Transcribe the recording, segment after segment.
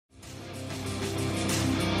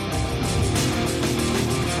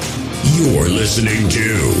You're listening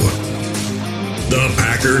to the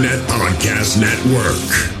Packernet Podcast Network.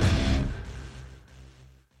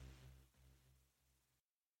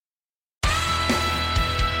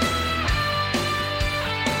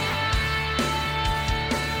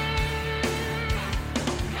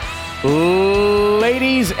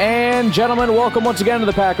 Ladies and gentlemen, welcome once again to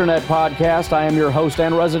the Packernet Podcast. I am your host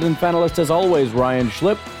and resident panelist, as always, Ryan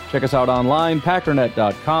Schlip. Check us out online,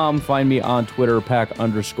 packernet.com. Find me on Twitter,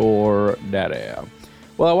 pack_daddy.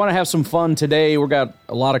 Well, I want to have some fun today. We've got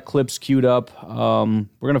a lot of clips queued up.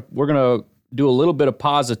 We're gonna do a little bit of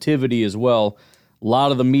positivity as well. A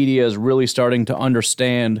lot of the media is really starting to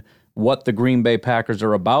understand what the Green Bay Packers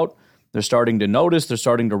are about. They're starting to notice, they're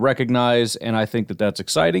starting to recognize, and I think that that's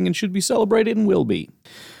exciting and should be celebrated and will be.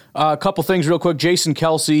 A couple things real quick. Jason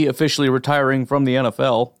Kelce officially retiring from the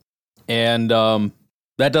NFL, and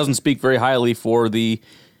that doesn't speak very highly for the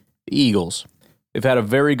Eagles. They've had a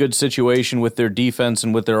very good situation with their defense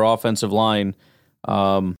and with their offensive line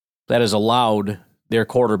that has allowed their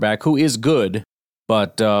quarterback, who is good,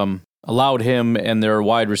 but allowed him and their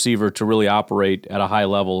wide receiver to really operate at a high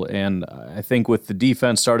level. And I think with the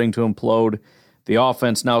defense starting to implode, the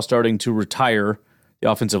offense now starting to retire,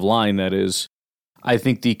 the offensive line, that is, I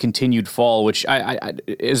think the continued fall, which I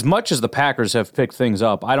as much as the Packers have picked things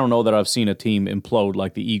up, I don't know that I've seen a team implode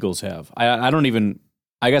like the Eagles have.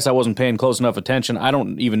 I guess I wasn't paying close enough attention. I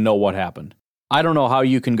don't even know what happened. I don't know how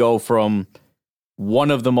you can go from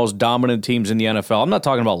one of the most dominant teams in the NFL, I'm not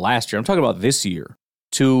talking about last year, I'm talking about this year,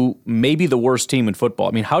 to maybe the worst team in football.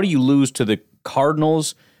 I mean, how do you lose to the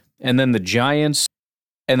Cardinals and then the Giants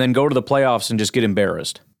and then go to the playoffs and just get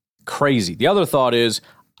embarrassed? Crazy. The other thought is,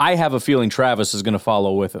 I have a feeling Travis is going to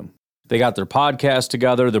follow with him. They got their podcast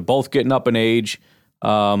together. They're both getting up in age.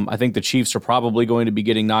 I think the Chiefs are probably going to be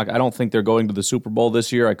getting knocked. I don't think they're going to the Super Bowl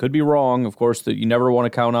this year. I could be wrong. Of course, you never want to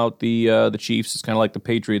count out the Chiefs. It's kind of like the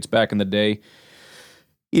Patriots back in the day.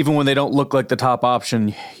 Even when they don't look like the top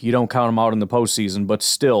option, you don't count them out in the postseason. But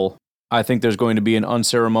still, I think there's going to be an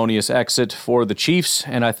unceremonious exit for the Chiefs,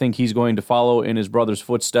 and I think he's going to follow in his brother's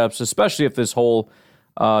footsteps, especially if this whole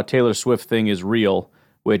Taylor Swift thing is real,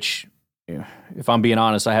 which, if I'm being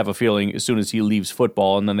honest, I have a feeling as soon as he leaves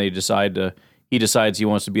football and then he decides he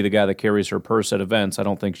wants to be the guy that carries her purse at events, I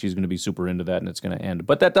don't think she's going to be super into that and it's going to end.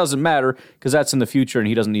 But that doesn't matter because that's in the future and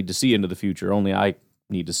he doesn't need to see into the future. Only I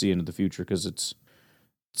need to see into the future because it's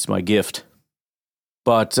my gift.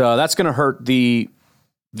 But that's going to hurt the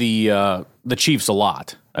Chiefs a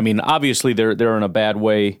lot. I mean, obviously they're in a bad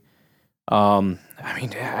way.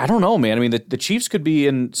 I don't know, man. I mean, the Chiefs could be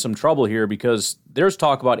in some trouble here because there's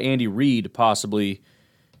talk about Andy Reid possibly,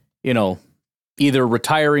 either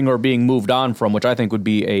retiring or being moved on from, which I think would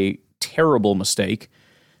be a terrible mistake.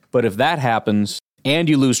 But if that happens and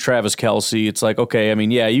you lose Travis Kelce, it's like, okay, I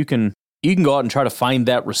mean, yeah, you can go out and try to find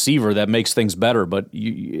that receiver that makes things better, but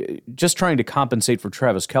just trying to compensate for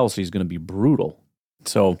Travis Kelce is going to be brutal.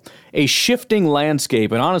 So a shifting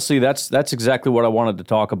landscape, and honestly, that's exactly what I wanted to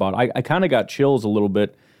talk about. I kind of got chills a little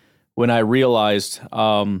bit when I realized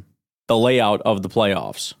the layout of the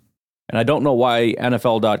playoffs. And I don't know why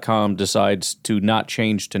NFL.com decides to not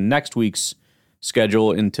change to next week's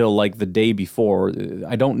schedule until like the day before.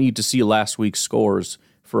 I don't need to see last week's scores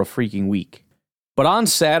for a freaking week. But on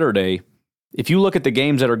Saturday, if you look at the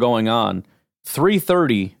games that are going on,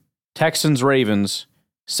 3:30, Texans-Ravens,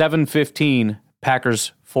 7:15,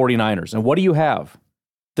 Packers 49ers. And what do you have?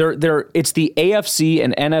 It's the AFC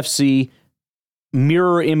and NFC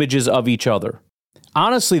mirror images of each other.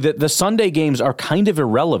 Honestly, the Sunday games are kind of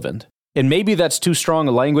irrelevant. And maybe that's too strong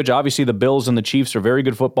a language. Obviously, the Bills and the Chiefs are very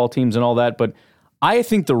good football teams and all that. But I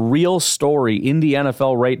think the real story in the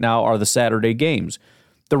NFL right now are the Saturday games.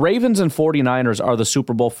 The Ravens and 49ers are the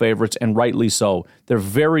Super Bowl favorites, and rightly so. They're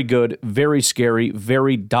very good, very scary,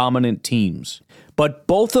 very dominant teams. But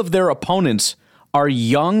both of their opponents are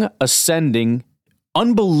young, ascending,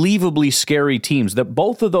 unbelievably scary teams. That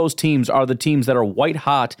both of those teams are the teams that are white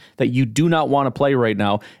hot that you do not want to play right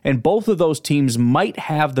now. And both of those teams might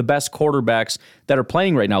have the best quarterbacks that are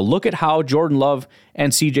playing right now. Look at how Jordan Love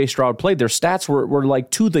and CJ Stroud played. Their stats were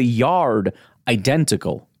like to the yard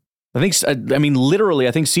identical. I think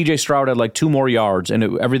CJ Stroud had like 2 more yards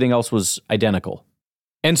and everything else was identical.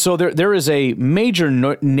 And so there is a major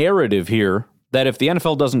narrative here that if the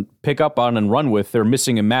NFL doesn't pick up on and run with, they're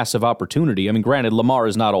missing a massive opportunity. I mean, granted, Lamar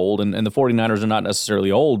is not old, and the 49ers are not necessarily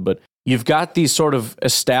old, but you've got these sort of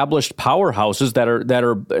established powerhouses that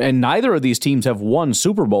are, and neither of these teams have won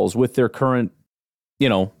Super Bowls with their current,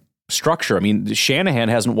 structure. I mean, Shanahan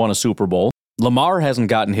hasn't won a Super Bowl. Lamar hasn't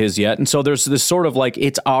gotten his yet, and so there's this sort of like,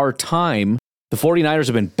 it's our time The 49ers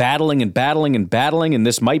have been battling and battling and battling, and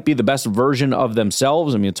this might be the best version of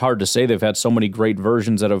themselves. I mean, it's hard to say. They've had so many great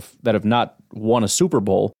versions that have not won a Super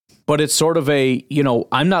Bowl. But it's sort of a,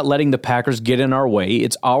 I'm not letting the Packers get in our way.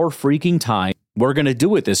 It's our freaking time. We're going to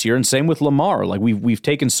do it this year, and same with Lamar. Like, we've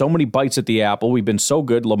taken so many bites at the apple. We've been so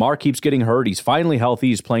good. Lamar keeps getting hurt. He's finally healthy.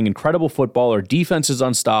 He's playing incredible football. Our defense is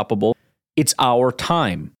unstoppable. It's our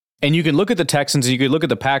time. And you can look at the Texans, and you can look at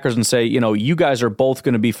the Packers and say, you guys are both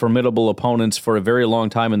going to be formidable opponents for a very long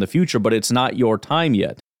time in the future, but it's not your time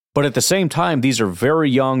yet. But at the same time, these are very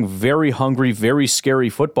young, very hungry, very scary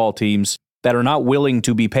football teams that are not willing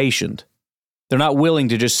to be patient. They're not willing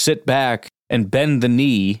to just sit back and bend the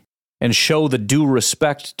knee and show the due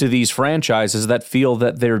respect to these franchises that feel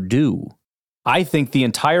that they're due. I think the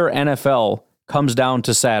entire NFL comes down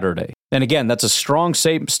to Saturday. And again, that's a strong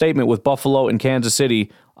statement with Buffalo and Kansas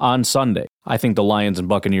City on Sunday. I think the Lions and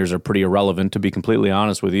Buccaneers are pretty irrelevant, to be completely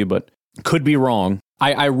honest with you, but could be wrong.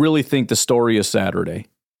 I really think the story is Saturday.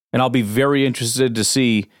 And I'll be very interested to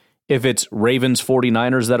see if it's Ravens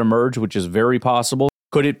 49ers that emerge, which is very possible.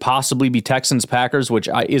 Could it possibly be Texans Packers, which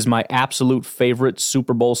is my absolute favorite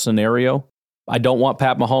Super Bowl scenario? I don't want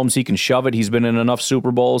Pat Mahomes. He can shove it. He's been in enough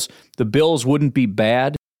Super Bowls. The Bills wouldn't be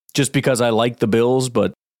bad just because I like the Bills,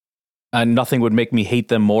 but nothing would make me hate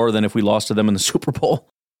them more than if we lost to them in the Super Bowl.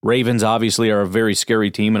 Ravens obviously are a very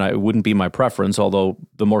scary team, and it wouldn't be my preference, although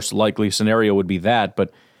the most likely scenario would be that.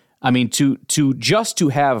 But I mean, to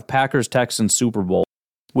have Packers-Texans Super Bowl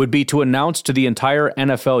would be to announce to the entire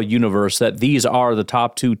NFL universe that these are the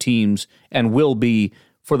top two teams and will be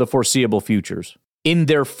for the foreseeable futures. In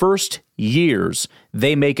their first years,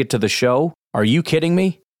 they make it to the show. Are you kidding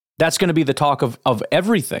me? That's going to be the talk of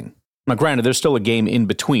everything. Now, granted, there's still a game in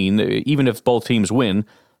between. Even if both teams win,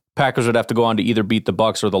 Packers would have to go on to either beat the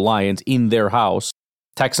Bucs or the Lions in their house.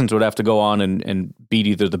 Texans would have to go on and beat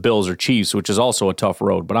either the Bills or Chiefs, which is also a tough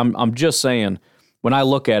road. But I'm just saying, when I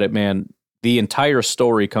look at it, man, the entire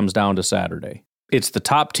story comes down to Saturday. It's the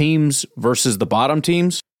top teams versus the bottom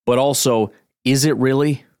teams, but also, is it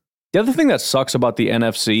really? The other thing that sucks about the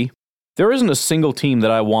NFC, there isn't a single team that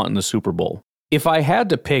I want in the Super Bowl. If I had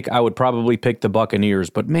to pick, I would probably pick the Buccaneers,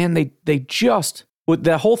 but man, they just, with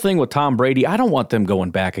that whole thing with Tom Brady, I don't want them going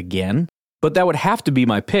back again. But that would have to be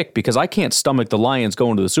my pick because I can't stomach the Lions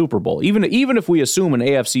going to the Super Bowl, even if we assume an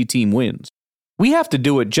AFC team wins. We have to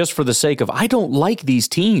do it just for the sake of, I don't like these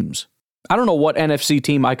teams. I don't know what NFC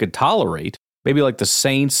team I could tolerate. Maybe like the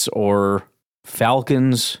Saints or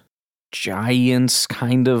Falcons, Giants,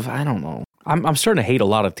 kind of. I don't know. I'm starting to hate a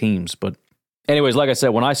lot of teams. But anyways, like I said,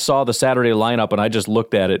 when I saw the Saturday lineup and I just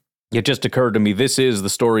looked at it, it just occurred to me, this is the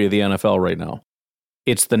story of the NFL right now.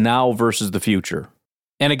 It's the now versus the future.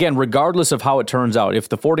 And again, regardless of how it turns out, if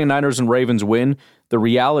the 49ers and Ravens win, the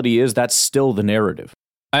reality is that's still the narrative.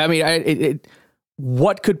 I mean,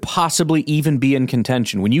 what could possibly even be in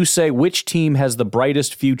contention? When you say which team has the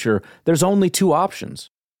brightest future, there's only two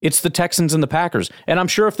options. It's the Texans and the Packers. And I'm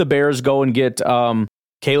sure if the Bears go and get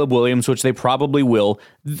Caleb Williams, which they probably will,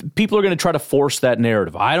 people are going to try to force that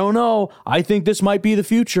narrative. I don't know. I think this might be the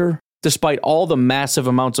future, despite all the massive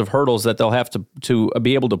amounts of hurdles that they'll have to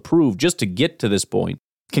be able to prove just to get to this point.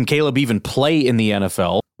 Can Caleb even play in the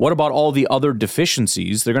NFL? What about all the other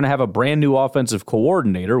deficiencies? They're going to have a brand new offensive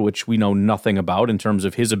coordinator, which we know nothing about in terms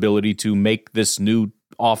of his ability to make this new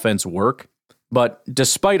offense work. But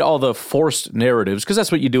despite all the forced narratives, because that's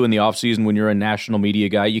what you do in the offseason when you're a national media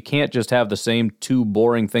guy, you can't just have the same two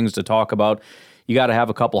boring things to talk about. You got to have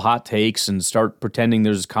a couple hot takes and start pretending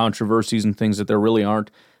there's controversies and things that there really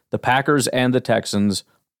aren't. The Packers and the Texans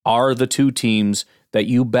are the two teams that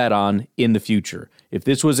you bet on in the future. If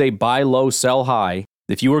this was a buy low, sell high,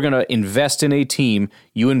 if you were going to invest in a team,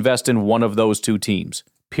 you invest in one of those two teams,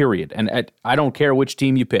 period. And I don't care which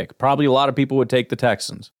team you pick. Probably a lot of people would take the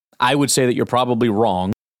Texans. I would say that you're probably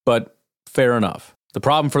wrong, but fair enough. The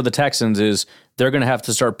problem for the Texans is they're going to have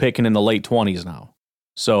to start picking in the late 20s now.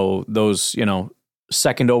 So those,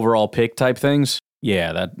 second overall pick type things,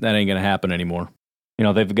 yeah, that ain't going to happen anymore.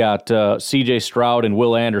 They've got C.J. Stroud and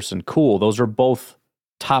Will Anderson. Cool. Those are both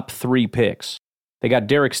top 3 picks. They got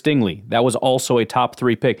Derek Stingley. That was also a top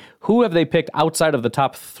 3 pick. Who have they picked outside of the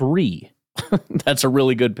top 3? That's a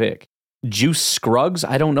really good pick. Juice Scruggs?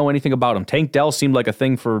 I don't know anything about him. Tank Dell seemed like a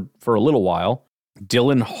thing for a little while.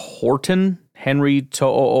 Dylan Horton? Henry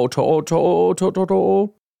To'o.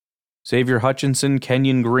 Xavier Hutchinson?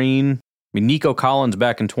 Kenyon Green? I mean, Nico Collins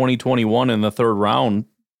back in 2021 in the 3rd round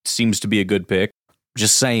seems to be a good pick.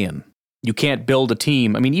 Just saying. You can't build a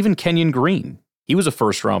team. I mean, even Kenyon Green. He was a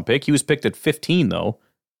 1st-round pick. He was picked at 15, though.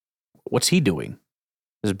 What's he doing?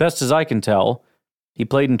 As best as I can tell, He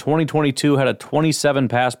played in 2022, had a 27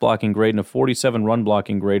 pass blocking grade and a 47 run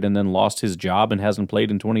blocking grade, and then lost his job and hasn't played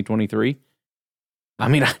in 2023. I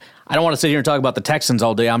mean, I don't want to sit here and talk about the Texans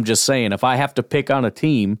all day. I'm just saying, if I have to pick on a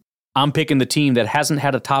team, I'm picking the team that hasn't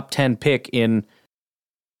had a top 10 pick in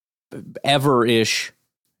ever-ish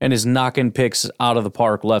and is knocking picks out of the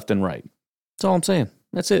park left and right. That's all I'm saying.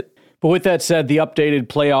 That's it. But with that said, the updated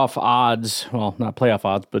playoff odds, well, not playoff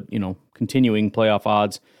odds, but, continuing playoff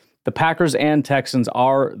odds, the Packers and Texans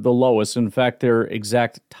are the lowest. In fact, they're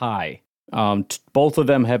exact tie. Both of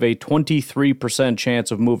them have a 23% chance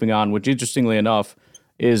of moving on, which, interestingly enough,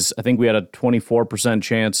 is, I think we had a 24%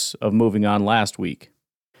 chance of moving on last week.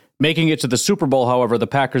 Making it to the Super Bowl, however, the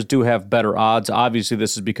Packers do have better odds. Obviously,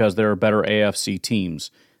 this is because there are better AFC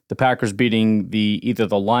teams. The Packers beating either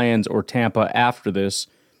the Lions or Tampa after this,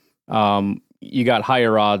 you got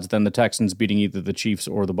higher odds than the Texans beating either the Chiefs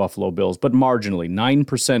or the Buffalo Bills, but marginally,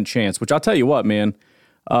 9% chance, which I'll tell you what, man,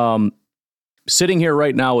 sitting here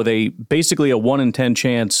right now with basically a 1 in 10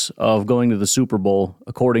 chance of going to the Super Bowl,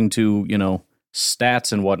 according to,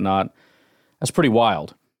 stats and whatnot, that's pretty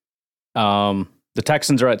wild. The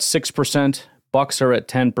Texans are at 6%, Bucks are at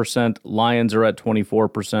 10%, Lions are at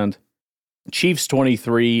 24%, Chiefs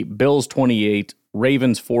 23%, Bills 28%,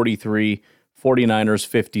 Ravens 43%, 49ers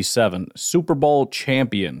 57%. Super Bowl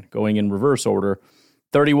champion, going in reverse order,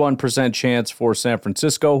 31% chance for San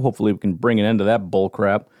Francisco. Hopefully we can bring an end to that bull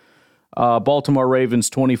crap. Baltimore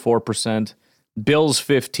Ravens 24%, Bills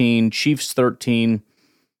 15%, Chiefs 13%,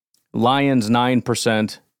 Lions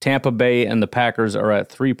 9%, Tampa Bay and the Packers are at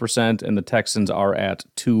 3%, and the Texans are at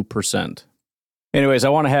 2%. Anyways, I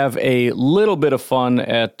want to have a little bit of fun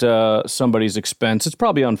at somebody's expense. It's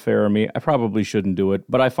probably unfair of me. I probably shouldn't do it,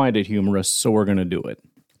 but I find it humorous, so we're going to do it.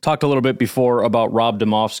 Talked a little bit before about Rob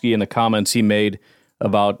Domofsky and the comments he made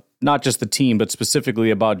about not just the team, but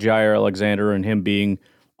specifically about Jaire Alexander and him being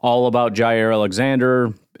all about Jaire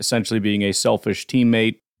Alexander, essentially being a selfish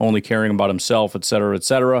teammate, only caring about himself, etc.,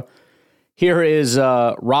 etc. Here is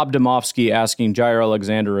Rob Domofsky asking Jaire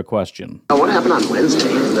Alexander a question. What happened on Wednesday?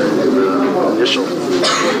 The initial.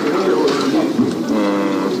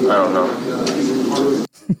 I don't know.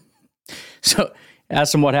 So,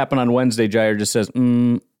 ask him what happened on Wednesday. Jaire just says,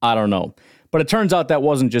 I don't know. But it turns out that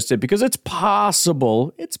wasn't just it, because it's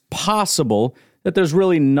possible that there's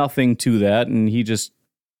really nothing to that, and he just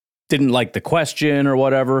didn't like the question or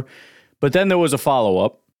whatever. But then there was a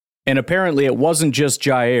follow-up, and apparently it wasn't just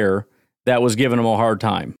Jaire that was giving him a hard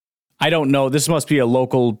time. I don't know. This must be a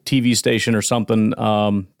local TV station or something.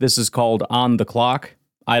 This is called On the Clock.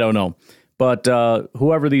 I don't know. But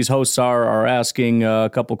whoever these hosts are asking a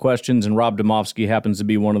couple questions, and Rob Domofsky happens to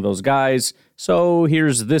be one of those guys. So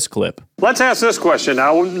here's this clip. Let's ask this question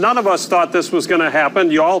now. None of us thought this was going to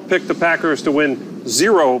happen. You all picked the Packers to win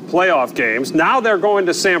 0 playoff games. Now they're going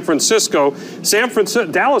to San Francisco.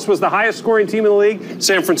 Dallas was the highest scoring team in the league.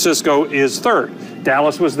 San Francisco is 3rd.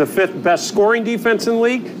 Dallas was the 5th best scoring defense in the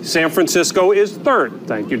league. San Francisco is 3rd.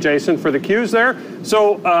 Thank you, Jason, for the cues there.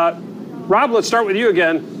 So, Rob, let's start with you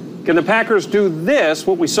again. Can the Packers do this,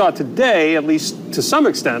 what we saw today, at least to some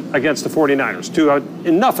extent, against the 49ers, to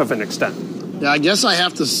enough of an extent? Yeah, I guess I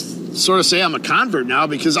have to sort of say I'm a convert now,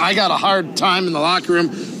 because I got a hard time in the locker room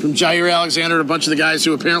from Jaire Alexander and a bunch of the guys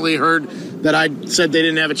who apparently heard that I said they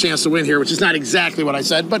didn't have a chance to win here, which is not exactly what I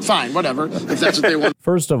said, but fine, whatever, if that's what they want.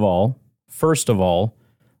 First of all,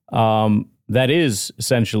 that is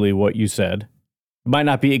essentially what you said. It might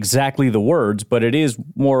not be exactly the words, but it is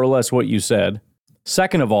more or less what you said.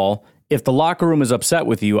 Second of all, if the locker room is upset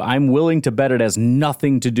with you, I'm willing to bet it has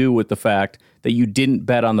nothing to do with the fact that you didn't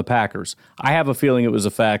bet on the Packers. I have a feeling it was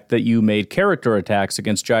the fact that you made character attacks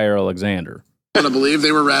against Jaire Alexander. I believe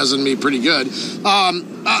they were razzing me pretty good.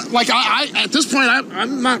 I at this point,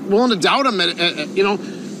 I'm not willing to doubt him, in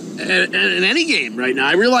any game right now.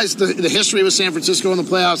 I realize the history with San Francisco in the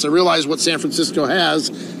playoffs. I realize what San Francisco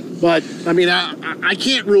has. But, I mean, I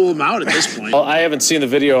can't rule him out at this point. Well, I haven't seen the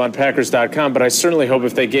video on Packers.com, but I certainly hope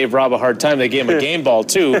if they gave Rob a hard time, they gave him a game ball,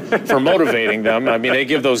 too, for motivating them. I mean, they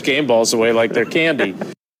give those game balls away like they're candy.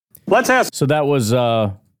 Let's ask. So that was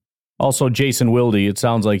also Jason Wilde. It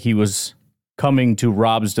sounds like he was coming to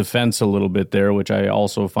Rob's defense a little bit there, which I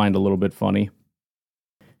also find a little bit funny.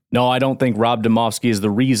 No, I don't think Rob Domofsky is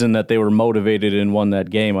the reason that they were motivated and won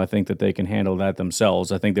that game. I think that they can handle that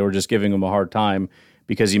themselves. I think they were just giving him a hard time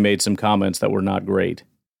because he made some comments that were not great.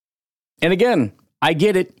 And again, I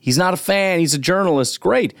get it. He's not a fan. He's a journalist.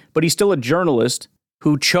 Great. But he's still a journalist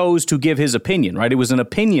who chose to give his opinion, right? It was an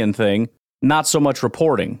opinion thing, not so much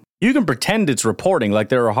reporting. You can pretend it's reporting like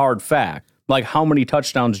they're a hard fact. Like how many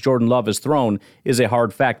touchdowns Jordan Love has thrown is a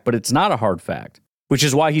hard fact, but it's not a hard fact. which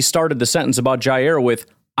is why he started the sentence about Jair with,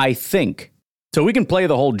 I think. So we can play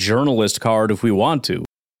the whole journalist card if we want to,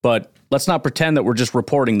 but let's not pretend that we're just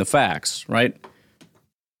reporting the facts, right?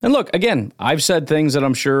 And look, again, I've said things that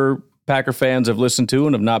I'm sure Packer fans have listened to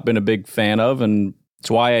and have not been a big fan of, and it's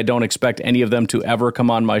why I don't expect any of them to ever come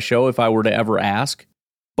on my show if I were to ever ask.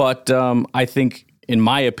 But I think, in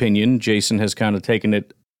my opinion, Jason has kind of taken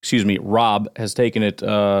it, Rob has taken it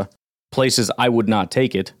places I would not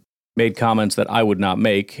take it, made comments that I would not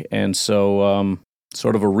make, and so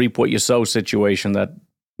sort of a reap what you sow situation that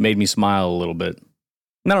made me smile a little bit.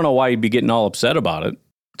 And I don't know why he'd be getting all upset about it.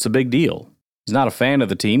 It's a big deal. He's not a fan of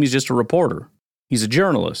the team, he's just a reporter. He's a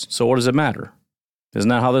journalist, so what does it matter? Isn't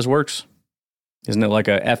that how this works? Isn't it like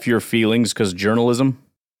a F your feelings because journalism?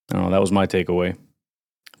 I don't know, that was my takeaway.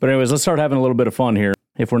 But anyways, let's start having a little bit of fun here,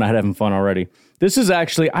 if we're not having fun already. This is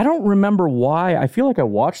actually, I don't remember why. I feel like I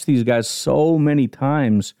watched these guys so many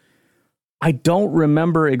times. I don't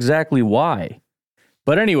remember exactly why.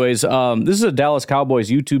 But anyways, this is a Dallas Cowboys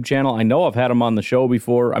YouTube channel. I know I've had them on the show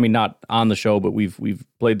before. I mean, not on the show, but we've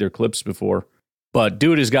played their clips before. But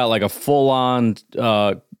dude has got like a full-on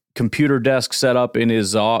computer desk set up in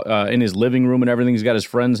his living room and everything. He's got his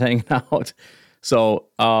friends hanging out. So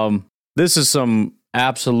this is some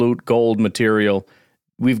absolute gold material.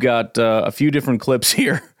 We've got a few different clips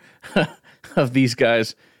here of these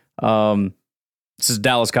guys. This is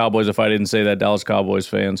Dallas Cowboys, if I didn't say that, Dallas Cowboys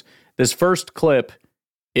fans. This first clip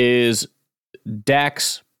is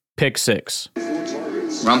Dak's pick six.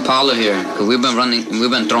 Run Paula here, because we've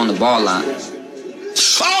been throwing the ball a lot.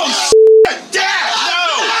 Oh, Dak!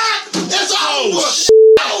 No! It's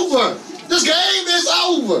over! This game is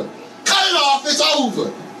over! Cut it off, it's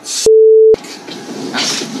over!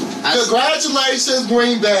 Congratulations,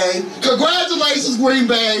 Green Bay. Congratulations, Green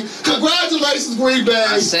Bay. Congratulations, Green Bay.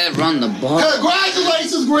 I said run the ball.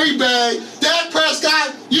 Congratulations, Green Bay. Dak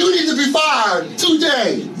Prescott, you need to be fired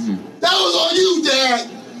today. That was on you, Dak.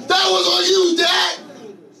 That was on you, Dak.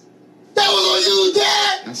 That was on you,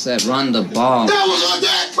 Dak. I said run the ball. That was on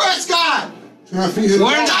Dak Prescott. Trying to feed the fantasy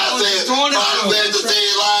lamb. Trying to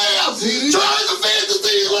feed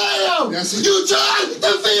the lamb. You tried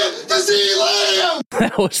to feed the lamb.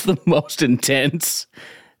 That was the most intense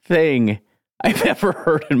thing I've ever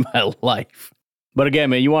heard in my life. But again,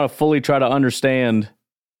 man, you want to fully try to understand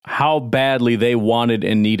how badly they wanted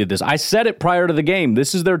and needed this. I said it prior to the game.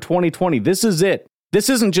 This is their 2020. This is it. This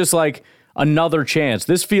isn't just like another chance.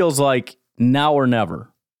 This feels like now or never.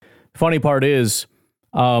 Funny part is,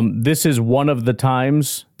 this is one of the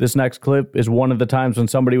times, this next clip is one of the times when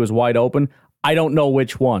somebody was wide open. I don't know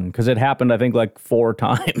which one, because it happened, I think, like 4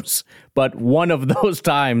 times. But one of those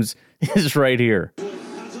times is right here.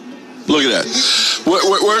 Look at that.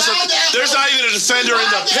 Where's there's not even a defender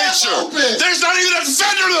in the picture. There's not even a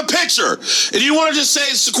defender in the picture. And you want to just say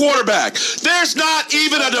it's the quarterback. There's not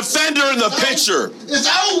even a defender in the picture. It's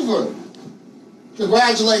over.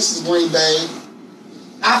 Congratulations, Green Bay.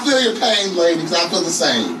 I feel your pain, ladies. I feel the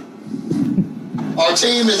same. Our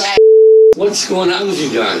team is What's going on with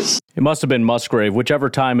you guys? It must have been Musgrave, whichever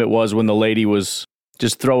time it was when the lady was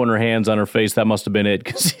just throwing her hands on her face. That must have been it,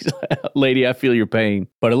 because lady, I feel your pain.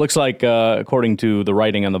 But it looks like, according to the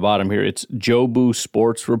writing on the bottom here, it's Jobu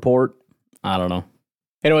Sports Report. I don't know.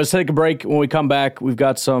 Anyways, take a break. When we come back, we've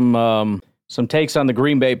got some takes on the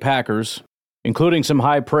Green Bay Packers, including some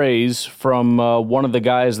high praise from one of the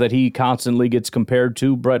guys that he constantly gets compared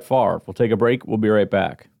to, Brett Favre. We'll take a break. We'll be right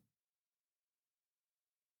back.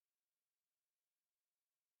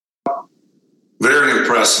 Very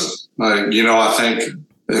impressive. I think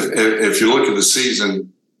if you look at the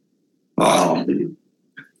season,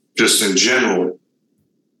 just in general,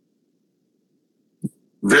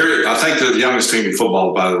 I think they're the youngest team in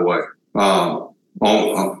football, by the way, on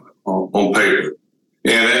paper.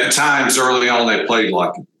 And at times early on, they played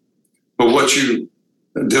like it. But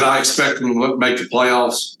did I expect them to make the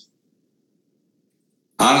playoffs?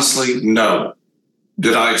 Honestly, no.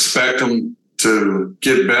 Did I expect them to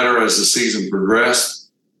get better as the season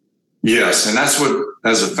progressed? Yes. And that's what,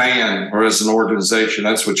 as a fan or as an organization,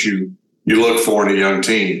 that's what you look for in a young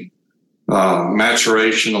team.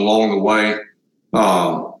 Maturation along the way.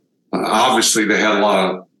 Obviously, they had a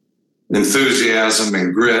lot of enthusiasm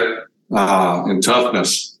and grit and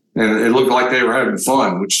toughness. And it looked like they were having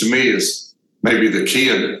fun, which to me is maybe the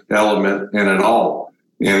key element in it all.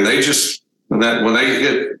 And they just, when they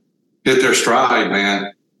hit their stride,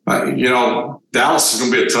 man, Dallas is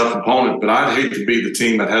going to be a tough opponent, but I'd hate to be the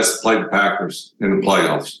team that has to play the Packers in the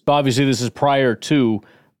playoffs. Obviously, this is prior to,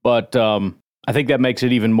 but I think that makes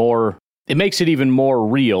it even more. It makes it even more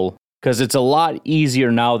real because it's a lot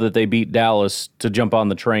easier now that they beat Dallas to jump on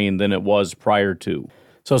the train than it was prior to.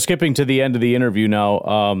 So skipping to the end of the interview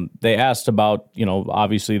now, they asked about,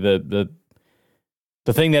 obviously the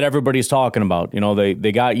thing that everybody's talking about.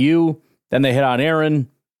 They got you, then they hit on Aaron,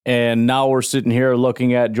 and now we're sitting here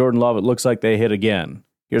looking at Jordan Love. It looks like they hit again.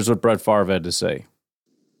 Here's what Brett Favre had to say.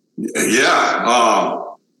 Yeah.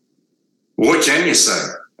 What can you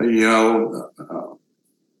say?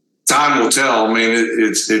 Time will tell. I mean,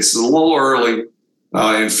 it's a little early,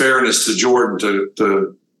 in fairness to Jordan,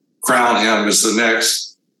 to crown him as the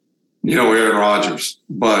next, Aaron Rodgers.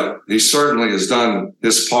 But he certainly has done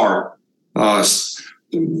his part.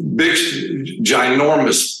 Big,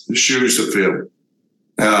 ginormous shoes to fill.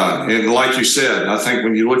 And like you said, I think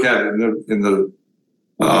when you look at it in the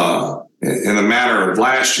manner of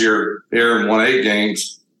last year, Aaron won 8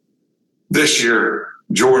 games. This year,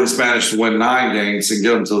 Jordan's managed to win 9 games and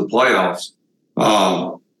get them to the playoffs.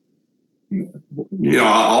 All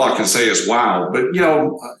I can say is wow. But,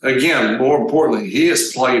 again, more importantly, he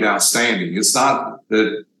has played outstanding. It's not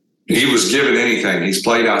that he was given anything. He's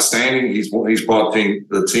played outstanding. He's brought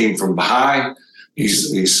the team from behind.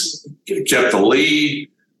 He's kept the lead.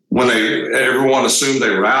 When everyone assumed they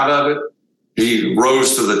were out of it, he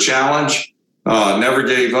rose to the challenge, never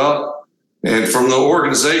gave up. And from the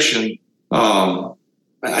organization, I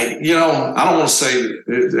don't want to say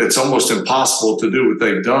it's almost impossible to do what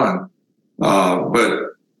they've done,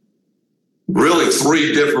 but really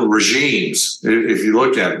 3 different regimes. If you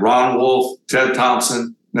look at Ron Wolf, Ted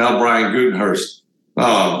Thompson, now Brian Gutenhurst.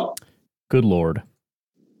 Good Lord.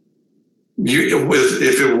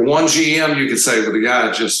 If it were one GM, you could say, well, the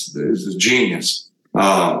guy just is a genius.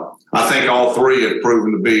 I think all 3 have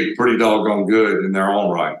proven to be pretty doggone good in their own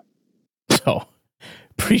right. So,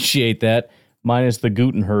 appreciate that, minus the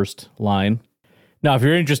Gutenhurst line. Now, if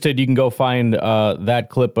you're interested, you can go find that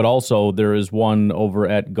clip, but also there is one over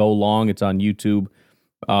at Go Long. It's on YouTube.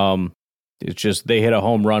 It's just, they hit a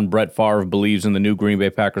home run. Brett Favre believes in the new Green Bay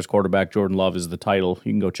Packers quarterback. Jordan Love is the title.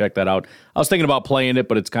 You can go check that out. I was thinking about playing it,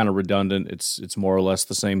 but it's kind of redundant. It's more or less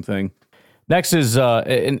the same thing. Next is,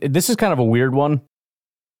 and this is kind of a weird one.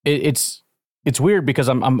 It's weird because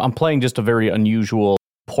I'm playing just a very unusual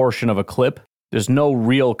portion of a clip. There's no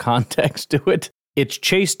real context to it. It's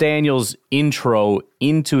Chase Daniels' intro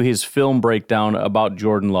into his film breakdown about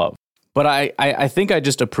Jordan Love. But I think I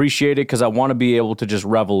just appreciate it because I want to be able to just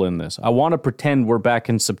revel in this. I want to pretend we're back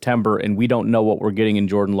in September and we don't know what we're getting in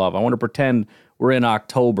Jordan Love. I want to pretend we're in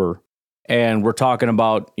October and we're talking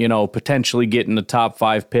about, potentially getting a top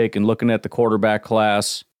 5 pick and looking at the quarterback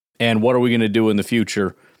class and what are we going to do in the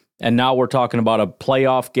future. And now we're talking about a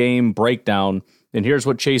playoff game breakdown. And here's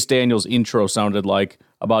what Chase Daniels' intro sounded like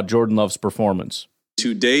about Jordan Love's performance.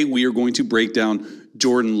 Today we are going to break down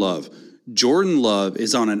Jordan Love. Jordan Love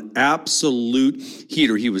is on an absolute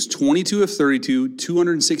heater. He was 22 of 32,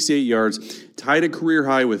 268 yards, tied a career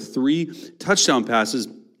high with 3 touchdown passes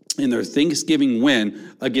in their Thanksgiving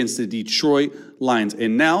win against the Detroit Lions.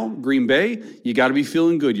 And now, Green Bay, you got to be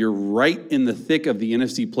feeling good. You're right in the thick of the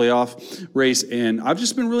NFC playoff race, and I've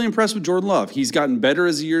just been really impressed with Jordan Love. He's gotten better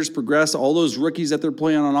as the years progress. All those rookies that they're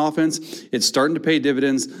playing on offense, it's starting to pay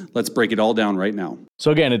dividends. Let's break it all down right now.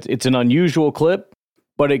 So again, it's an unusual clip,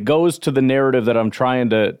 but it goes to the narrative that I'm trying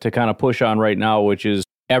to kind of push on right now, which is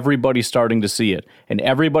everybody's starting to see it. And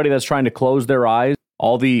everybody that's trying to close their eyes,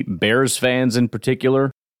 all the Bears fans in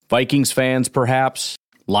particular, Vikings fans perhaps,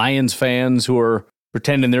 Lions fans who are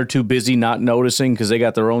pretending they're too busy not noticing because they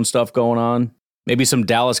got their own stuff going on. Maybe some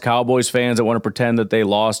Dallas Cowboys fans that want to pretend that they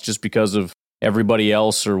lost just because of everybody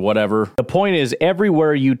else or whatever. The point is,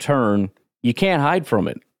 everywhere you turn, you can't hide from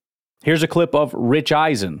it. Here's a clip of Rich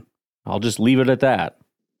Eisen. I'll just leave it at that.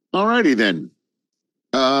 All righty then.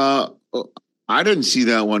 I didn't see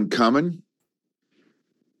that one coming.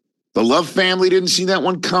 The Love family didn't see that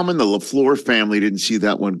one coming. The LaFleur family didn't see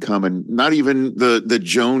that one coming. Not even the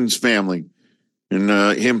Jones family and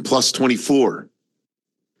him plus 24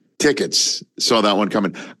 tickets saw that one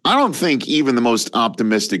coming. I don't think even the most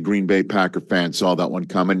optimistic Green Bay Packer fan saw that one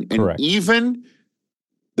coming. And Correct. Even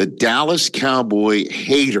the Dallas Cowboy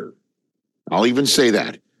hater, I'll even say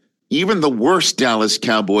that, even the worst Dallas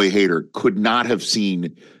Cowboy hater could not have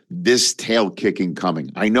seen this tail kicking coming.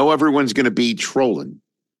 I know everyone's going to be trolling,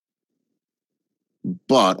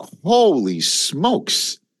 but holy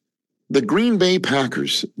smokes, the Green Bay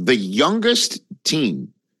Packers, the youngest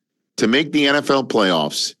team to make the NFL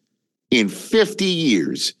playoffs in 50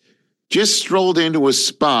 years, just strolled into a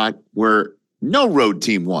spot where no road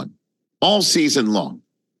team won all season long.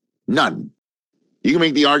 None. You can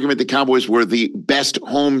make the argument the Cowboys were the best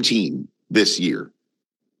home team this year.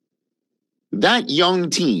 that young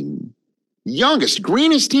team,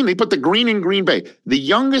 greenest team, they put the green in Green Bay, the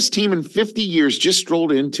youngest team in 50 years just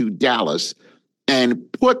strolled into Dallas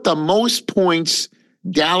and put the most points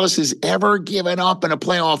Dallas has ever given up in a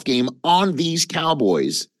playoff game on these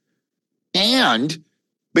Cowboys and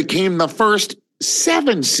became the first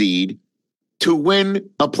 7 seed to win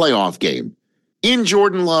a playoff game in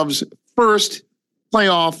Jordan Love's first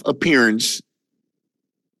playoff appearance,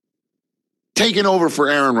 taking over for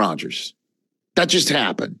Aaron Rodgers. That just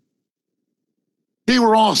happened. They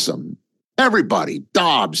were awesome. Everybody,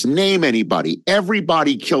 Dobbs, name anybody,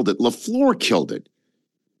 everybody killed it. LaFleur killed it.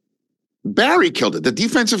 Barry killed it, the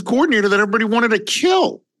defensive coordinator that everybody wanted to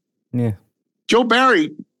kill. Yeah. Joe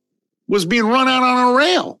Barry was being run out on a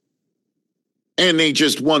rail. And they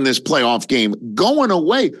just won this playoff game, going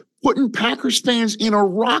away, putting Packers fans in a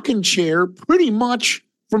rocking chair pretty much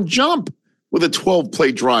from jump with a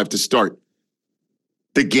 12-play drive to start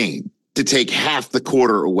the game, to take half the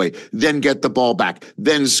quarter away, then get the ball back,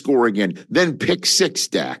 then score again, then pick 6,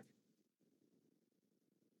 Dak.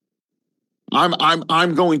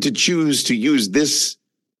 I'm going to choose to use this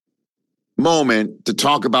moment to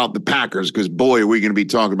talk about the Packers because, boy, are we going to be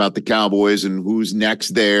talking about the Cowboys and who's next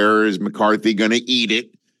there. Is McCarthy going to eat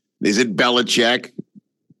it? Is it Belichick?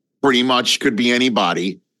 Pretty much could be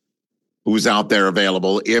anybody who's out there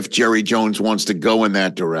available if Jerry Jones wants to go in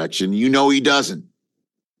that direction. You know he doesn't.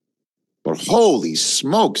 But holy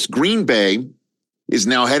smokes, Green Bay is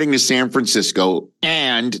now heading to San Francisco,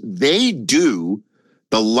 and they do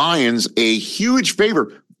the Lions a huge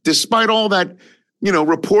favor, despite all that,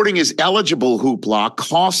 reporting is eligible hoopla,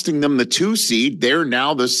 costing them the 2 seed. They're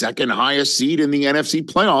now the second highest seed in the NFC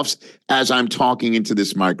playoffs as I'm talking into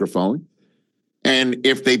this microphone. And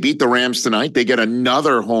if they beat the Rams tonight, they get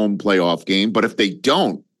another home playoff game. But if they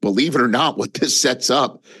don't, believe it or not, what this sets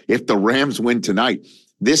up, if the Rams win tonight,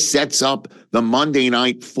 this sets up the Monday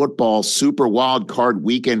Night Football Super Wild Card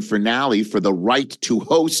Weekend finale for the right to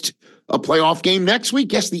host a playoff game next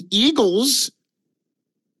week. Yes, the Eagles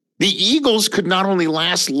could not only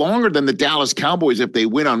last longer than the Dallas Cowboys if they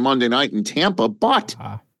win on Monday night in Tampa, but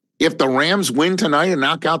if the Rams win tonight and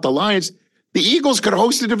knock out the Lions, the Eagles could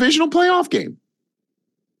host a divisional playoff game.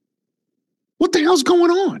 What the hell's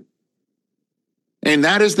going on? And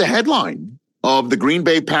that is the headline of the Green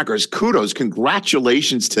Bay Packers. Kudos,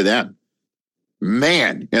 congratulations to them.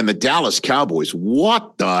 Man, and the Dallas Cowboys,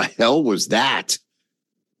 what the hell was that?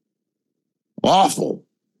 Awful.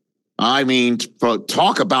 I mean,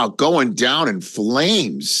 talk about going down in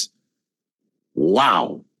flames.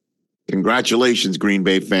 Wow. Congratulations, Green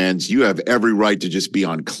Bay fans. You have every right to just be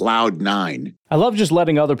on cloud 9. I love just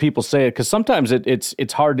letting other people say it because sometimes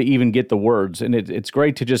it's hard to even get the words, and it's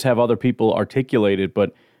great to just have other people articulate it.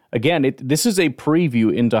 But again, this is a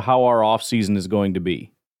preview into how our offseason is going to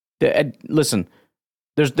be. Listen,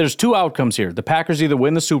 there's 2 outcomes here. The Packers either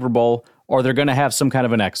win the Super Bowl or they're going to have some kind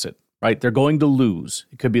of an exit. Right? They're going to lose.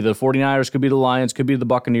 It could be the 49ers, could be the Lions, could be the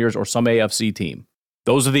Buccaneers, or some AFC team.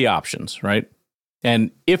 Those are the options, right? And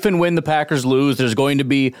if and when the Packers lose, there's going to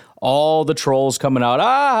be all the trolls coming out.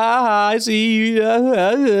 I see you.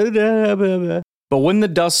 But when the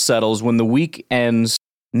dust settles, when the week ends,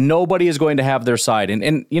 nobody is going to have their side.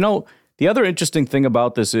 And the other interesting thing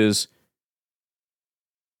about this is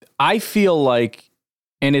I feel like,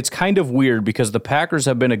 and it's kind of weird because the Packers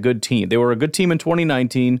have been a good team. They were a good team in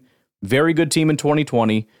 2019, very good team in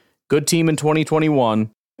 2020, good team in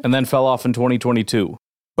 2021, and then fell off in 2022.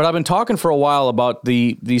 But I've been talking for a while about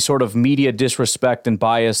the sort of media disrespect and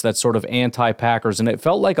bias that's sort of anti-Packers, and it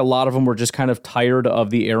felt like a lot of them were just kind of tired of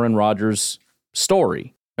the Aaron Rodgers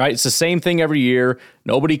story. Right? It's the same thing every year.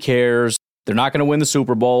 Nobody cares. They're not going to win the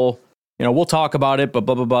Super Bowl. We'll talk about it, but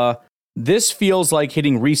blah, blah, blah. This feels like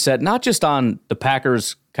hitting reset, not just on the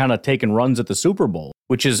Packers kind of taking runs at the Super Bowl,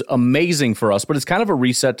 which is amazing for us, but it's kind of a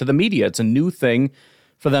reset to the media. It's a new thing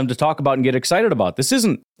for them to talk about and get excited about. This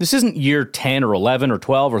isn't year 10 or 11 or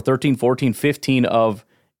 12 or 13, 14, 15 of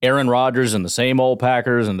Aaron Rodgers and the same old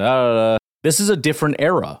Packers and This is a different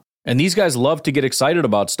era. And these guys love to get excited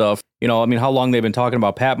about stuff. How long they've been talking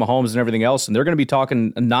about Pat Mahomes and everything else, and they're going to be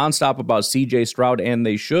talking nonstop about C.J. Stroud, and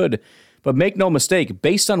they should. But make no mistake,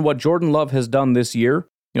 based on what Jordan Love has done this year,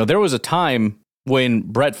 there was a time when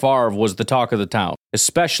Brett Favre was the talk of the town,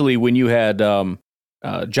 especially when you had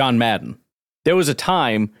John Madden. There was a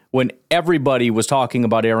time when everybody was talking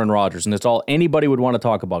about Aaron Rodgers, and that's all anybody would want to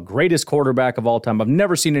talk about. Greatest quarterback of all time. I've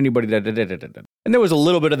never seen anybody that. And there was a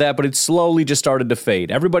little bit of that, but it slowly just started to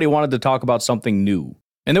fade. Everybody wanted to talk about something new.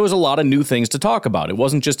 And there was a lot of new things to talk about. It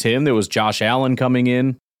wasn't just him. There was Josh Allen coming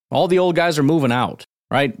in. All the old guys are moving out,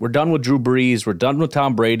 right? We're done with Drew Brees. We're done with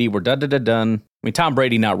Tom Brady. We're done. I mean, Tom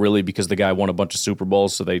Brady, not really, because the guy won a bunch of Super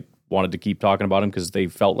Bowls, so they wanted to keep talking about him because they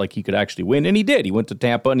felt like he could actually win, and he did. He went to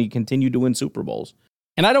Tampa, and he continued to win Super Bowls.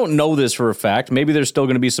 And I don't know this for a fact. Maybe there's still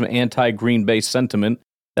going to be some anti-Green Bay sentiment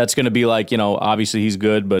that's going to be like, obviously he's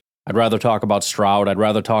good, but I'd rather talk about Stroud. I'd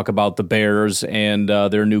rather talk about the Bears and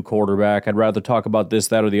their new quarterback. I'd rather talk about this,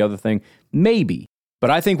 that, or the other thing. Maybe. But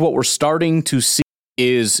I think what we're starting to see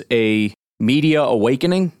is a media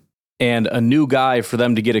awakening and a new guy for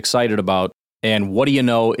them to get excited about. And what do you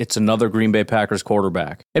know? It's another Green Bay Packers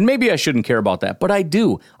quarterback. And maybe I shouldn't care about that, but I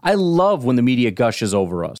do. I love when the media gushes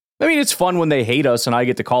over us. I mean, it's fun when they hate us and I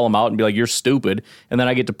get to call them out and be like, you're stupid. And then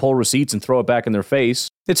I get to pull receipts and throw it back in their face.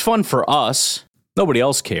 It's fun for us. Nobody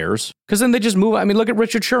else cares. Because then they just move. I mean, look at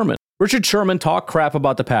Richard Sherman. Richard Sherman talked crap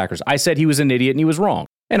about the Packers. I said he was an idiot and he was wrong.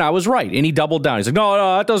 And I was right. And he doubled down. He's like,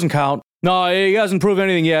 no, that doesn't count. No, he hasn't proved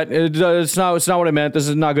anything yet. It's not what I meant. This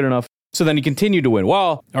is not good enough. So then he continued to win.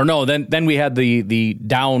 Well, or no, then we had the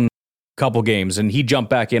down couple games and he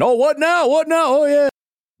jumped back in. Oh, what now? What now? Oh, yeah.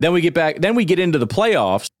 Then we get into the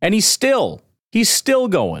playoffs and he's still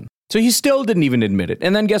going. So he still didn't even admit it.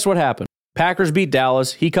 And then guess what happened? Packers beat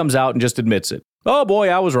Dallas. He comes out and just admits it. Oh boy,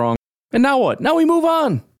 I was wrong. And now what? Now we move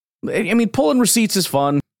on. I mean, pulling receipts is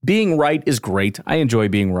fun. Being right is great. I enjoy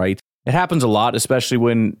being right. It happens a lot, especially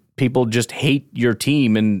when people just hate your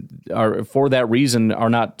team and are, for that reason, are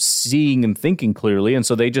not seeing and thinking clearly. And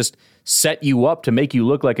so they just set you up to make you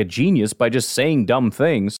look like a genius by just saying dumb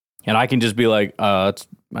things. And I can just be like, it's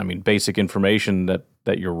basic information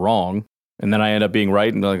that you're wrong. And then I end up being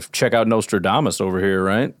right and like, check out Nostradamus over here,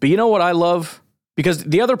 right? But you know what I love? Because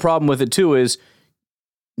the other problem with it too is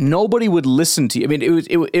nobody would listen to you. I mean,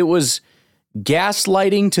 it was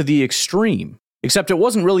gaslighting to the extreme. Except it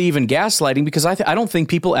wasn't really even gaslighting because I don't think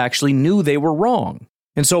people actually knew they were wrong.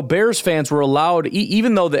 And so Bears fans were allowed,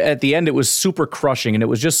 even though at the end it was super crushing and it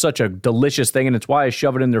was just such a delicious thing, and it's why I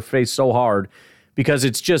shove it in their face so hard, because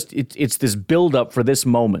it's this buildup for this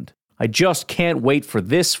moment. I just can't wait for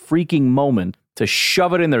this freaking moment to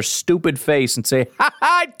shove it in their stupid face and say, ha,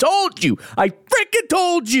 I told you! I freaking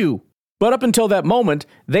told you! But up until that moment,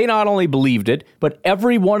 they not only believed it, but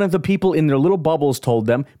every one of the people in their little bubbles told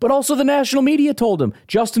them, but also the national media told them.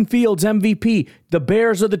 Justin Fields, MVP. The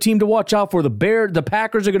Bears are the team to watch out for. The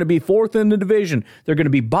Packers are going to be fourth in the division. They're going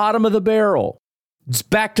to be bottom of the barrel. It's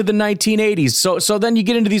back to the 1980s. So then you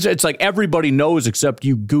get into these, it's like everybody knows except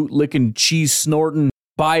you goot-licking, cheese-snorting,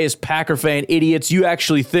 biased Packer fan idiots. You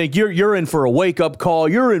actually think you're in for a wake-up call.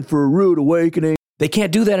 You're in for a rude awakening. They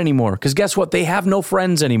can't do that anymore because guess what? They have no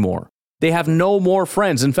friends anymore. They have no more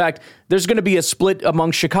friends. In fact, there's going to be a split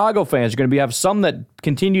among Chicago fans. You're going to have some that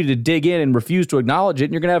continue to dig in and refuse to acknowledge it.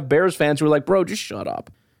 And you're going to have Bears fans who are like, bro, just shut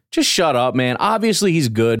up. Just shut up, man. Obviously, he's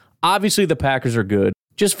good. Obviously, the Packers are good.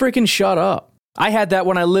 Just freaking shut up. I had that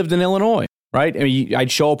when I lived in Illinois, right? I mean,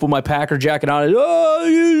 I'd show up with my Packer jacket on.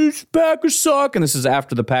 Oh, Packers suck. And this is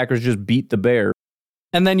after the Packers just beat the Bears.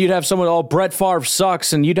 And then you'd have someone, oh, Brett Favre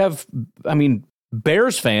sucks. And you'd have,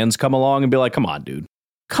 Bears fans come along and be like, come on, dude.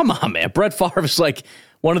 Come on, man. Brett Favre is like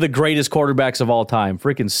one of the greatest quarterbacks of all time.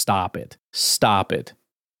 Freaking stop it. Stop it.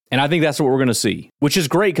 And I think that's what we're going to see, which is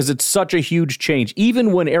great because it's such a huge change.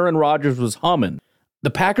 Even when Aaron Rodgers was humming, the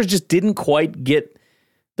Packers just didn't quite get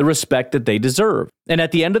the respect that they deserve. And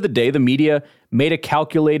at the end of the day, the media made a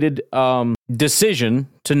calculated decision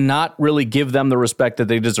to not really give them the respect that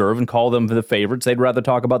they deserve and call them the favorites. They'd rather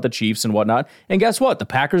talk about the Chiefs and whatnot. And guess what? The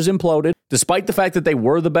Packers imploded. Despite the fact that they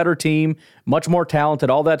were the better team, much more talented,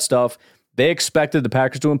 all that stuff, they expected the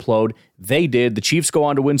Packers to implode. They did. The Chiefs go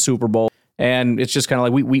on to win Super Bowl. And it's just kind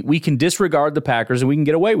of like we can disregard the Packers and we can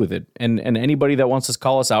get away with it. And anybody that wants to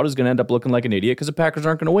call us out is going to end up looking like an idiot because the Packers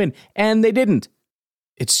aren't going to win. And they didn't.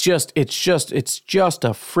 It's just a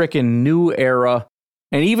freaking new era.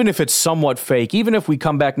 And even if it's somewhat fake, even if we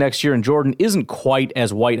come back next year and Jordan isn't quite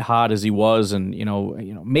as white hot as he was, and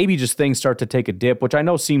maybe just things start to take a dip, which I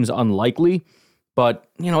know seems unlikely, but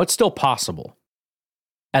it's still possible.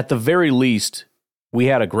 At the very least, we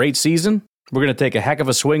had a great season. We're going to take a heck of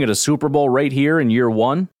a swing at a Super Bowl right here in year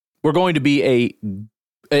one. We're going to be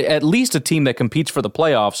at least a team that competes for the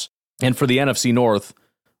playoffs and for the NFC North.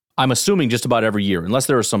 I'm assuming just about every year, unless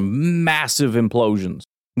there are some massive implosions,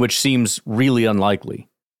 which seems really unlikely.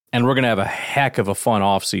 And we're going to have a heck of a fun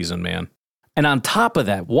offseason, man. And on top of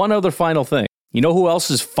that, one other final thing. You know who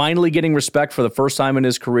else is finally getting respect for the first time in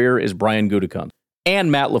his career is Brian Gutekunst.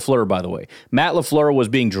 And Matt LaFleur, by the way. Matt LaFleur was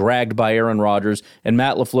being dragged by Aaron Rodgers, and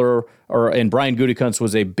Brian Gutekunst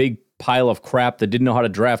was a big pile of crap that didn't know how to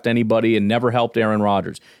draft anybody and never helped Aaron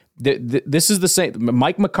Rodgers. This is the same.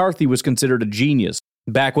 Mike McCarthy was considered a genius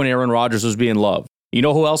back when Aaron Rodgers was being loved. You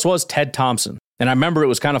know who else was? Ted Thompson. And I remember it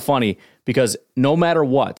was kind of funny because no matter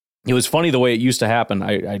what, it was funny the way it used to happen.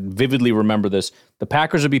 I vividly remember this. The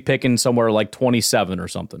Packers would be picking somewhere like 27 or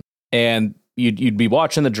something. And you'd be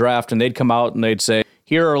watching the draft and they'd come out and they'd say,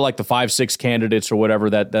 here are like the 5-6 candidates or whatever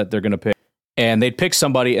that they're going to pick. And they'd pick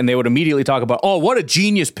somebody and they would immediately talk about, oh, what a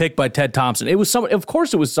genius pick by Ted Thompson. It was somebody, of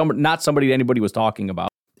course it was not somebody anybody was talking about.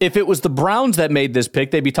 If it was the Browns that made this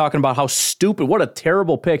pick, they'd be talking about how stupid, what a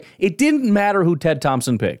terrible pick. It didn't matter who Ted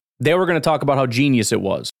Thompson picked. They were going to talk about how genius it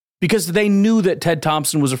was because they knew that Ted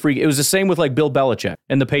Thompson was a freak. It was the same with like Bill Belichick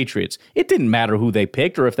and the Patriots. It didn't matter who they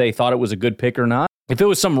picked or if they thought it was a good pick or not. If it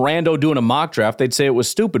was some rando doing a mock draft, they'd say it was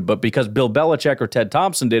stupid. But because Bill Belichick or Ted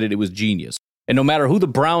Thompson did it, it was genius. And no matter who the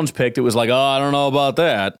Browns picked, it was like, oh, I don't know about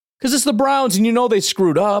that. Because it's the Browns and you know they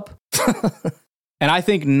screwed up. And I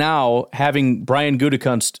think now, having Brian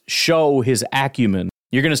Gutekunst show his acumen,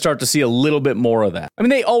 you're going to start to see a little bit more of that. I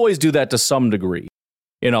mean, they always do that to some degree.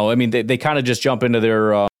 You know, I mean, they kind of just jump into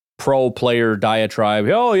their pro player diatribe.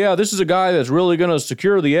 Oh, yeah, this is a guy that's really going to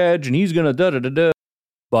secure the edge, and he's going to da-da-da-da.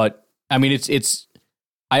 But, I mean, it's.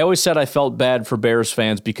 I always said I felt bad for Bears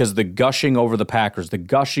fans because the gushing over the Packers, the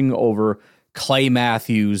gushing over Clay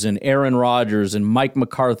Matthews and Aaron Rodgers and Mike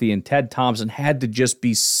McCarthy and Ted Thompson had to just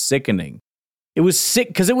be sickening. It was sick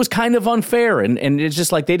because it was kind of unfair. And it's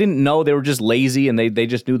just like they didn't know. They were just lazy and they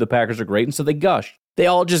just knew the Packers are great. And so they gushed. They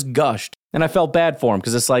all just gushed. And I felt bad for them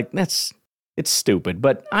because it's like, it's stupid.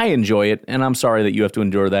 But I enjoy it. And I'm sorry that you have to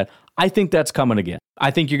endure that. I think that's coming again. I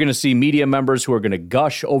think you're going to see media members who are going to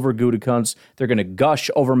gush over Gutekunst. They're going to gush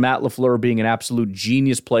over Matt LaFleur being an absolute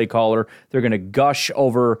genius play caller. They're going to gush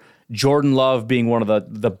over Jordan Love being one of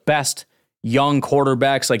the best young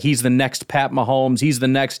quarterbacks, like he's the next Pat Mahomes, he's the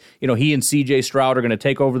next, he and CJ Stroud are going to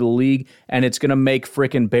take over the league, and it's going to make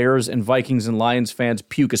frickin' Bears and Vikings and Lions fans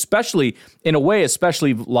puke, especially Lions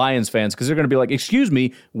fans, because they're going to be like, excuse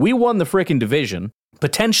me, we won the frickin' division,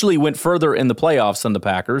 potentially went further in the playoffs than the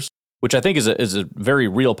Packers, which I think is a very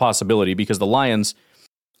real possibility, because the Lions,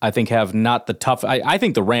 I think, have not the tough, I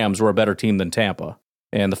think the Rams were a better team than Tampa,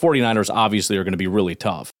 and the 49ers obviously are going to be really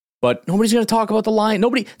tough. But nobody's going to talk about the Lions.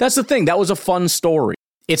 Nobody. That's the thing. That was a fun story.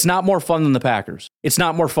 It's not more fun than the Packers. It's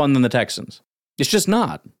not more fun than the Texans. It's just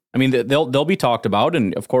not. I mean, they'll be talked about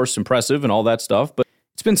and, of course, impressive and all that stuff. But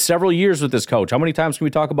it's been several years with this coach. How many times can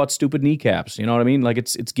we talk about stupid kneecaps? You know what I mean? Like,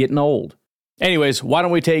 it's getting old. Anyways, why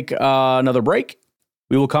don't we take another break?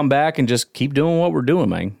 We will come back and just keep doing what we're doing,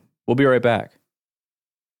 man. We'll be right back.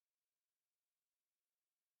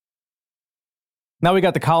 Now we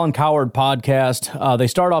got the Colin Cowherd podcast. They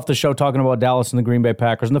start off the show talking about Dallas and the Green Bay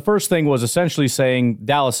Packers. And the first thing was essentially saying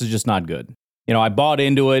Dallas is just not good. I bought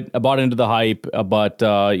into it. I bought into the hype, but,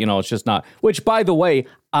 it's just not. Which, by the way,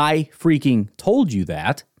 I freaking told you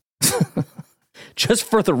that. Just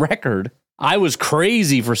for the record, I was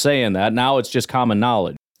crazy for saying that. Now it's just common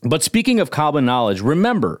knowledge. But speaking of common knowledge,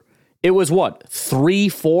 remember, it was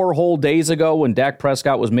 3-4 whole days ago when Dak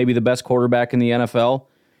Prescott was maybe the best quarterback in the NFL?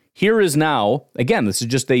 Here is now, again, this is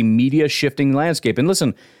just a media shifting landscape. And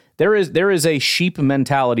listen, there is a sheep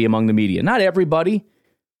mentality among the media. Not everybody,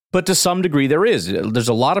 but to some degree there is. There's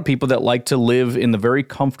a lot of people that like to live in the very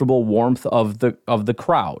comfortable warmth of the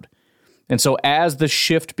crowd. And so as the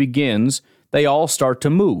shift begins, they all start to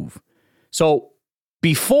move. So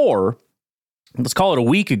before, let's call it a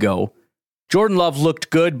week ago, Jordan Love looked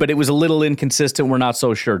good, but it was a little inconsistent. We're not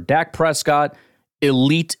so sure. Dak Prescott,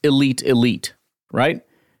 elite, right?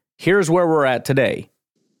 Here's where we're at today.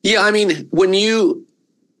 Yeah, I mean, when you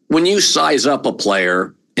size up a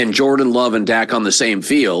player and Jordan Love and Dak on the same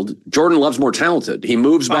field, Jordan Love's more talented. He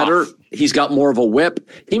moves better. He's got more of a whip.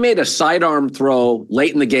 He made a sidearm throw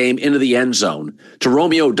late in the game into the end zone to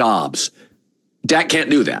Romeo Doubs. Dak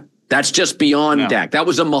can't do that. That's just beyond Dak. That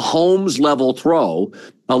was a Mahomes-level throw,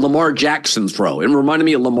 a Lamar Jackson throw. It reminded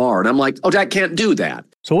me of Lamar. And I'm like, Dak can't do that.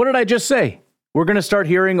 So what did I just say? We're going to start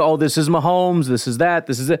hearing, this is Mahomes, this is that,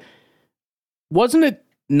 this is it. Wasn't it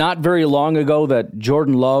not very long ago that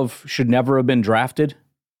Jordan Love should never have been drafted?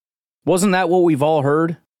 Wasn't that what we've all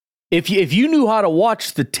heard? If you knew how to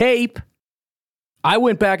watch the tape, I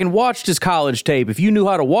went back and watched his college tape. If you knew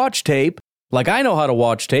how to watch tape, like I know how to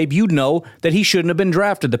watch tape, you'd know that he shouldn't have been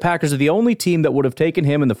drafted. The Packers are the only team that would have taken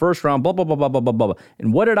him in the first round, blah, blah, blah, blah, blah, blah, blah.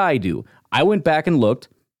 And what did I do? I went back and looked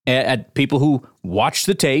at people who watched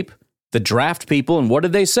the tape, the draft people, and what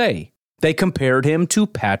did they say? They compared him to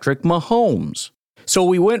Patrick Mahomes. So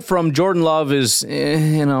we went from Jordan Love is, I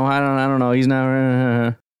don't know, he's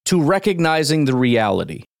not, to recognizing the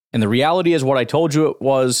reality. And the reality is what I told you it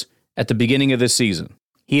was at the beginning of this season.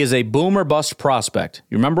 He is a boom or bust prospect.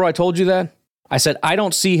 You remember I told you that? I said, I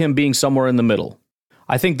don't see him being somewhere in the middle.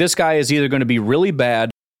 I think this guy is either going to be really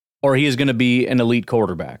bad or he is going to be an elite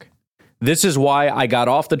quarterback. This is why I got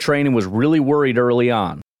off the train and was really worried early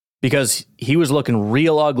on, because he was looking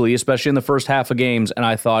real ugly, especially in the first half of games, and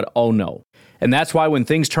I thought, oh no. And that's why when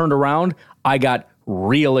things turned around, I got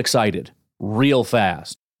real excited, real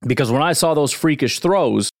fast. Because when I saw those freakish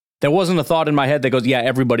throws, there wasn't a thought in my head that goes, yeah,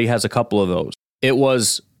 everybody has a couple of those. It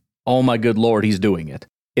was, oh my good Lord, he's doing it.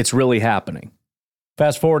 It's really happening.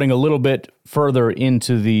 Fast forwarding a little bit further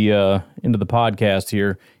into the podcast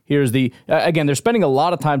here. Here's the again. They're spending a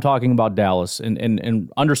lot of time talking about Dallas,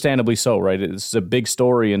 and understandably so, right? It's a big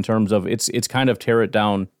story in terms of it's kind of tear it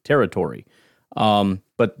down territory.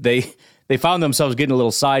 But they found themselves getting a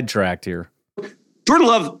little sidetracked here. Jordan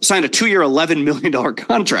Love signed a 2-year, $11 million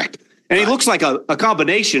contract, and he looks like a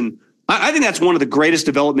combination. I think that's one of the greatest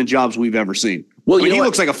development jobs we've ever seen. Well, he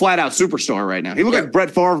looks like a flat-out superstar right now. He looks like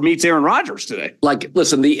Brett Favre meets Aaron Rodgers today. Like,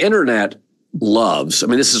 listen, the internet loves,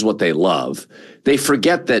 this is what they love. They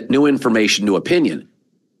forget that new information, new opinion.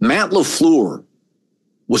 Matt LaFleur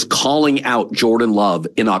was calling out Jordan Love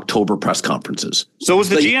in October press conferences. So was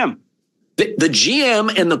the GM. The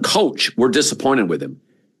GM and the coach were disappointed with him.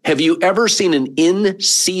 Have you ever seen an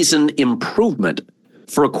in-season improvement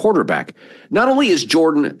for a quarterback? Not only is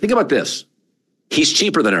Jordan, think about this, he's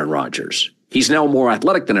cheaper than Aaron Rodgers. He's now more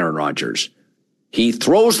athletic than Aaron Rodgers. He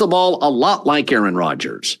throws the ball a lot like Aaron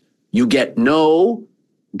Rodgers. You get no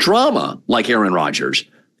drama like Aaron Rodgers.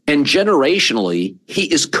 And generationally,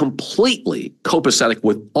 he is completely copacetic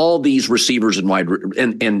with all these receivers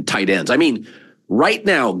and tight ends. Right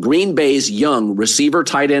now, Green Bay's young receiver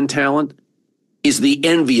tight end talent is the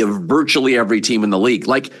envy of virtually every team in the league.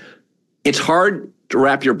 Like, it's hard to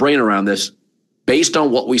wrap your brain around this based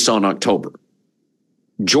on what we saw in October.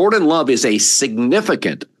 Jordan Love is a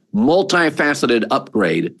significant, multifaceted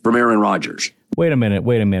upgrade from Aaron Rodgers. Wait a minute.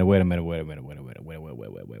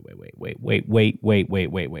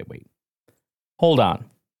 Hold on.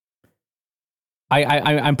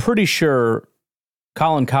 I'm pretty sure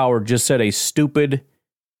Colin Cowherd just said a stupid,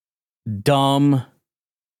 dumb,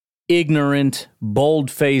 ignorant,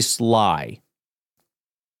 bold-faced lie.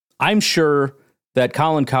 I'm sure that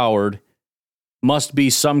Colin Cowherd must be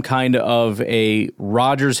some kind of a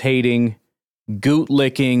Rodgers-hating,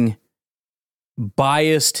 goot-licking,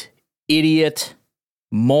 biased, idiot,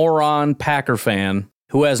 moron Packer fan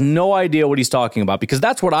who has no idea what he's talking about, because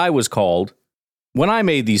that's what I was called when I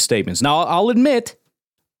made these statements. Now, I'll admit,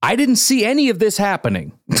 I didn't see any of this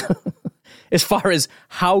happening as far as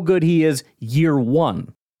how good he is year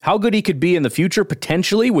one. How good he could be in the future,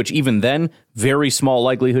 potentially, which even then, very small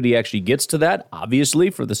likelihood he actually gets to that, obviously,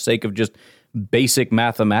 for the sake of just basic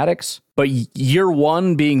mathematics. But year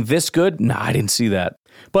one being this good? Nah, I didn't see that.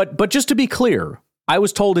 But just to be clear, I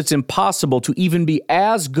was told it's impossible to even be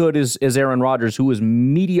as good as Aaron Rodgers, who was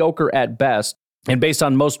mediocre at best, and based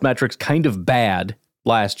on most metrics, kind of bad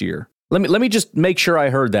last year. Let me just make sure I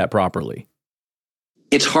heard that properly.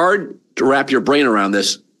 It's hard to wrap your brain around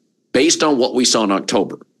this based on what we saw in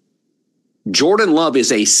October. Jordan Love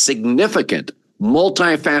is a significant,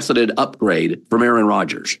 multifaceted upgrade from Aaron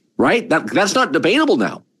Rodgers, right? That's not debatable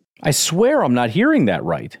now. I swear I'm not hearing that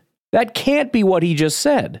right. That can't be what he just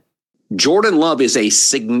said. Jordan Love is a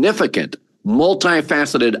significant,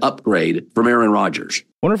 multifaceted upgrade from Aaron Rodgers.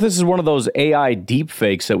 Wonder if this is one of those AI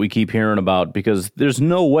deepfakes that we keep hearing about, because there's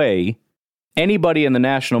no way anybody in the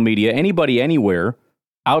national media, anybody anywhere,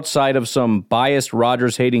 outside of some biased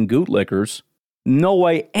Rodgers-hating gootlickers, no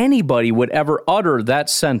way anybody would ever utter that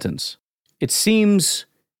sentence. It seems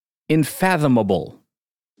unfathomable.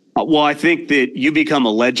 Well, I think that you become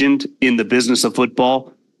a legend in the business of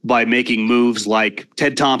football by making moves like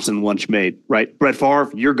Ted Thompson once made, right? Brett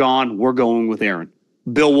Favre, you're gone. We're going with Aaron.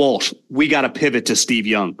 Bill Walsh, we got to pivot to Steve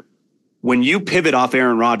Young. When you pivot off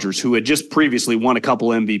Aaron Rodgers, who had just previously won a couple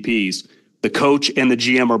MVPs, the coach and the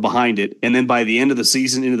GM are behind it. And then by the end of the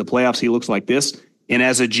season, into the playoffs, he looks like this. And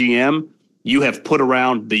as a GM, you have put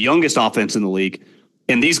around the youngest offense in the league.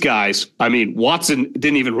 And these guys, Watson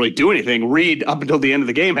didn't even really do anything. Reed, up until the end of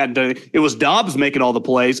the game, hadn't done anything. It was Dobbs making all the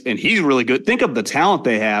plays, and he's really good. Think of the talent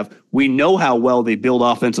they have. We know how well they build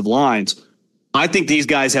offensive lines. I think these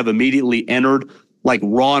guys have immediately entered, like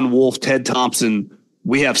Ron Wolf, Ted Thompson.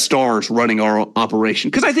 We have stars running our operation.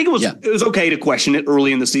 Because I think it was okay to question it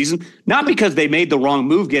early in the season. Not because they made the wrong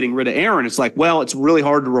move getting rid of Aaron. It's like, well, it's really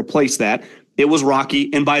hard to replace that. It was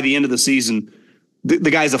rocky, and by the end of the season,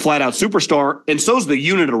 the guy's a flat-out superstar, and so's the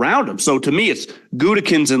unit around him. So to me, it's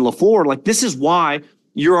Gutekunst and LaFleur. Like, this is why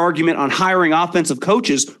your argument on hiring offensive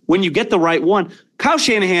coaches, when you get the right one. Kyle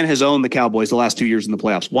Shanahan has owned the Cowboys the last 2 years in the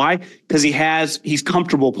playoffs. Why? Because he's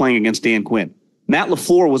comfortable playing against Dan Quinn. Matt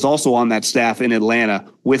LaFleur was also on that staff in Atlanta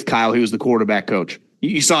with Kyle. He was the quarterback coach.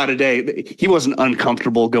 You saw today, he wasn't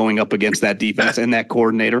uncomfortable going up against that defense and that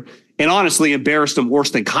coordinator, and honestly embarrassed him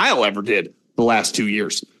worse than Kyle ever did the last 2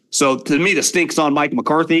 years. So to me, the stink's on Mike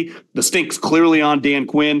McCarthy. The stink's clearly on Dan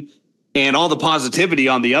Quinn, and all the positivity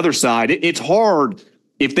on the other side. It's hard.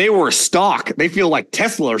 If they were a stock, they feel like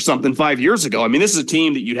Tesla or something 5 years ago. I mean, this is a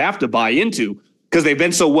team that you'd have to buy into because they've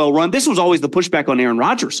been so well run. This was always the pushback on Aaron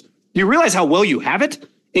Rodgers. Do you realize how well you have it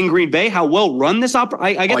in Green Bay? How well run this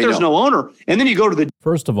I get there's no owner. And then you go to the...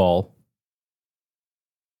 First of all,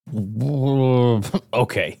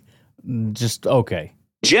 okay. Just okay.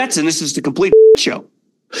 Jets, and this is the complete show.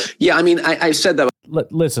 Yeah, I mean, I said that.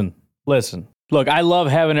 Listen. Look, I love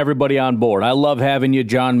having everybody on board. I love having you,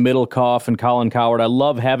 John Middlecoff and Colin Coward. I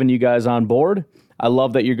love having you guys on board. I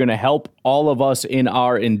love that you're going to help all of us in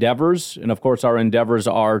our endeavors. And, of course, our endeavors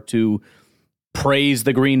are to praise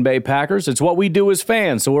the Green Bay Packers. It's what we do as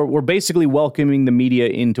fans. So we're basically welcoming the media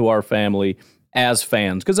into our family as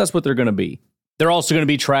fans because that's what they're going to be. They're also going to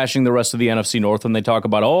be trashing the rest of the NFC North when they talk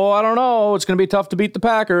about, I don't know, it's going to be tough to beat the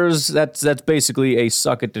Packers. That's basically a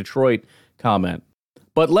suck at Detroit comment.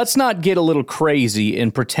 But let's not get a little crazy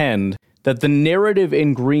and pretend that the narrative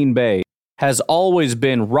in Green Bay has always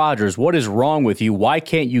been, Rodgers, what is wrong with you? Why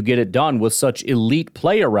can't you get it done with such elite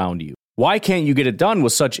play around you? Why can't you get it done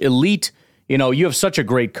with such elite, you have such a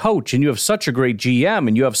great coach and you have such a great GM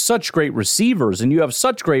and you have such great receivers and you have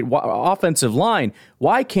such great offensive line.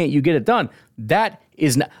 Why can't you get it done? That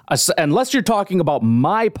is not, unless you're talking about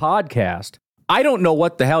my podcast, I don't know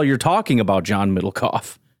what the hell you're talking about, John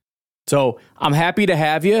Middlecoff. So I'm happy to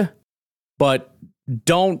have you, but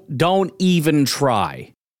don't even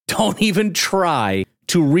try. Don't even try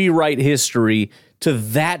to rewrite history to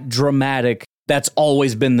that dramatic. That's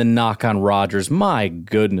always been the knock on Rodgers. My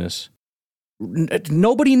goodness.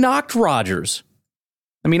 Nobody knocked Rodgers.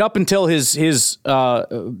 I mean, up until his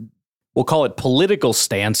we'll call it political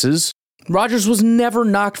stances, Rodgers was never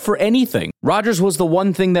knocked for anything. Rodgers was the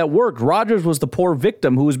one thing that worked. Rodgers was the poor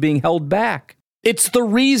victim who was being held back. It's the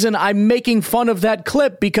reason I'm making fun of that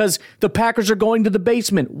clip, because the Packers are going to the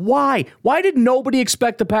basement. Why? Why did nobody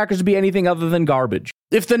expect the Packers to be anything other than garbage?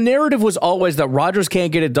 If the narrative was always that Rodgers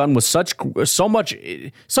can't get it done with such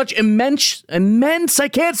immense, I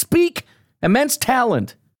can't speak, immense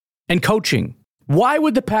talent and coaching, why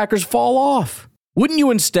would the Packers fall off? Wouldn't you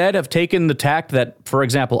instead have taken the tact that, for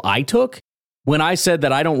example, I took when I said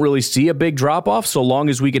that I don't really see a big drop-off so long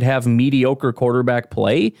as we could have mediocre quarterback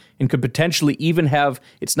play and could potentially even have,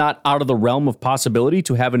 it's not out of the realm of possibility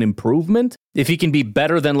to have an improvement if he can be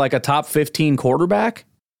better than like a top 15 quarterback?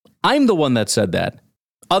 I'm the one that said that.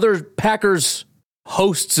 Other Packers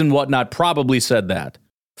hosts and whatnot probably said that.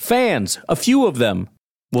 Fans, a few of them,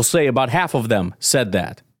 we'll say about half of them said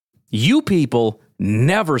that. You people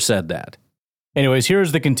never said that. Anyways,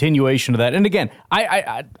 here's the continuation of that. And again,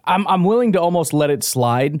 I'm willing to almost let it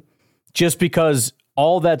slide just because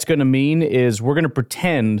all that's going to mean is we're going to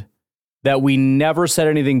pretend that we never said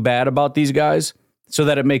anything bad about these guys so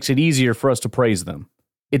that it makes it easier for us to praise them.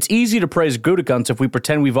 It's easy to praise Gutekunst if we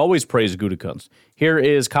pretend we've always praised Gutekunst. Here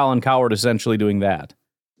is Colin Coward essentially doing that.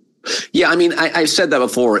 Yeah, I mean, I said that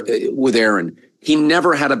before with Aaron. He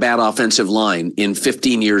never had a bad offensive line in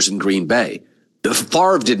 15 years in Green Bay.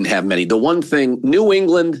 Favre didn't have many. The one thing, New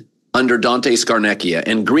England under Dante Scarnecchia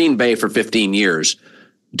and Green Bay for 15 years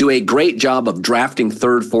do a great job of drafting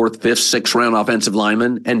third, fourth, fifth, sixth round offensive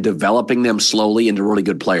linemen and developing them slowly into really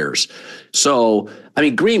good players. So, I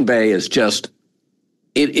mean, Green Bay is just,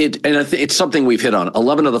 it's something we've hit on.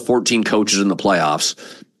 11 of the 14 coaches in the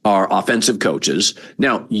playoffs are offensive coaches.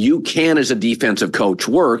 Now, you can, as a defensive coach,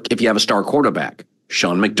 work if you have a star quarterback.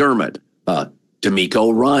 Sean McDermott, D'Amico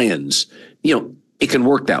Ryans. It can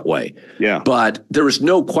work that way. Yeah. But there is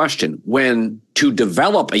no question when to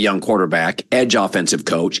develop a young quarterback, edge offensive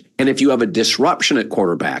coach, and if you have a disruption at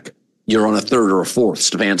quarterback, you're on a third or a fourth,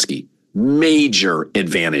 Stefanski. Major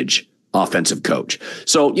advantage offensive coach.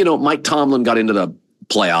 So, Mike Tomlin got into the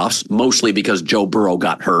playoffs mostly because Joe Burrow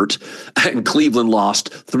got hurt and Cleveland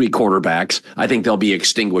lost 3 quarterbacks. I think they'll be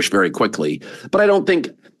extinguished very quickly. But I don't think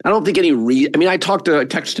I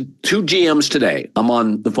texted 2 GMs today. I'm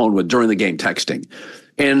on the phone with during the game texting,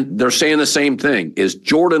 and they're saying the same thing: is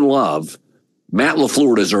Jordan Love. Matt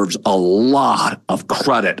LaFleur deserves a lot of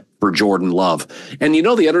credit for Jordan Love. And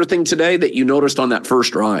the other thing today that you noticed on that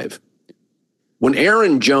first drive, when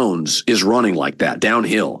Aaron Jones is running like that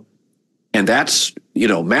downhill, and that's,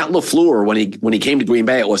 Matt LaFleur, when he came to Green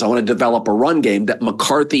Bay, it was, I want to develop a run game that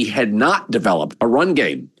McCarthy had not developed a run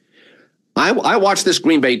game. I watched this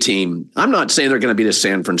Green Bay team. I'm not saying they're going to beat a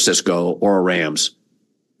San Francisco or a Rams.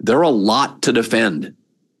 They're a lot to defend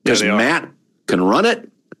because Matt can run it.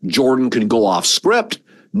 Jordan can go off script.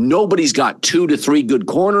 Nobody's got 2 to 3 good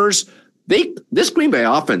corners. This Green Bay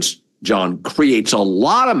offense, John, creates a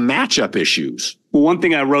lot of matchup issues. Well, one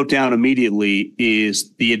thing I wrote down immediately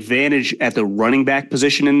is the advantage at the running back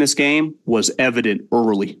position in this game was evident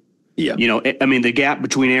early. Yeah. I mean, the gap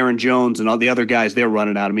between Aaron Jones and all the other guys they're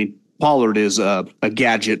running out. I mean, Pollard is a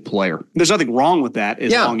gadget player. There's nothing wrong with that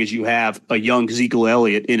as long as you have a young Ezekiel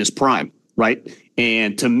Elliott in his prime, right?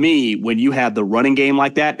 And to me, when you have the running game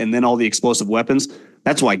like that and then all the explosive weapons,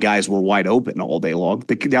 that's why guys were wide open all day long.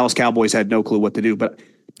 The Dallas Cowboys had no clue what to do. But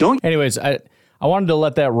Anyways, I wanted to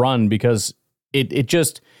let that run because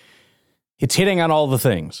it's hitting on all the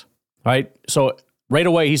things, right? So right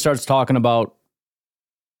away he starts talking about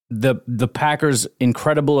the Packers'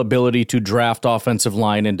 incredible ability to draft offensive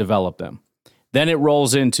line and develop them. Then it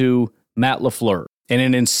rolls into Matt LaFleur and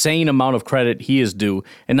an insane amount of credit he is due.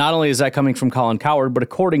 And not only is that coming from Colin Cowherd, but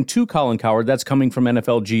according to Colin Cowherd, that's coming from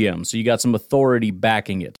NFL GM. So you got some authority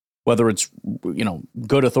backing it. Whether it's,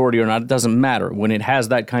 good authority or not, it doesn't matter. When it has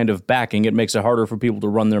that kind of backing, it makes it harder for people to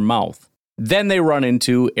run their mouth. Then they run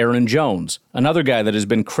into Aaron Jones, another guy that has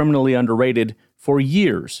been criminally underrated for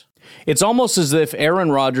years. It's almost as if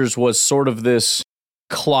Aaron Rodgers was sort of this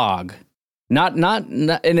clog. Not,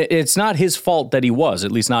 and it's not his fault that he was,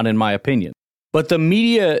 at least not in my opinion. But the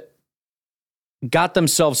media got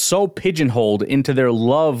themselves so pigeonholed into their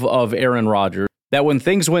love of Aaron Rodgers that when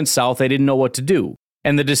things went south, they didn't know what to do.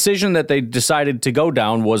 And the decision that they decided to go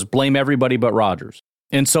down was blame everybody but Rodgers.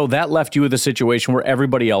 And so that left you with a situation where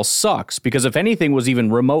everybody else sucks. Because if anything was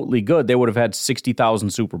even remotely good, they would have had 60,000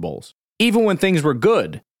 Super Bowls. Even when things were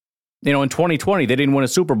good. In 2020, they didn't win a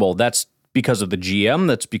Super Bowl. That's because of the GM.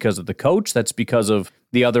 That's because of the coach. That's because of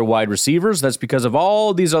the other wide receivers. That's because of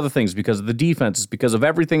all these other things, because of the defenses, because of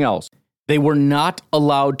everything else. They were not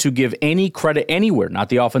allowed to give any credit anywhere, not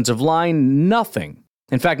the offensive line, nothing.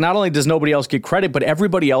 In fact, not only does nobody else get credit, but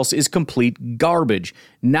everybody else is complete garbage.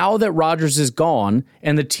 Now that Rodgers is gone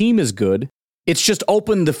and the team is good, it's just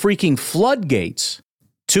opened the freaking floodgates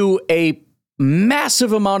to a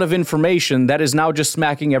massive amount of information that is now just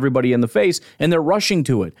smacking everybody in the face, and they're rushing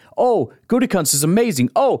to it. Oh, Gutekunst is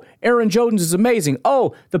amazing. Oh, Aaron Jones is amazing.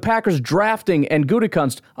 Oh, the Packers drafting and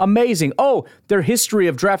Gutekunst, amazing. Oh, their history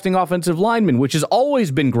of drafting offensive linemen, which has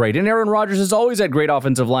always been great, and Aaron Rodgers has always had great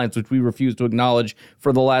offensive lines, which we refuse to acknowledge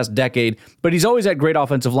for the last decade, but he's always had great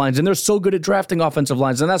offensive lines, and they're so good at drafting offensive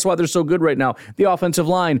lines, and that's why they're so good right now. The offensive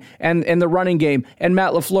line and the running game and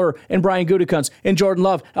Matt LaFleur and Brian Gutekunst and Jordan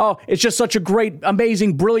Love. Oh, it's just such a great,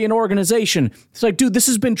 amazing, brilliant organization. It's like, dude, this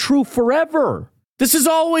has been true forever. This has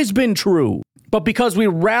always been true. But because we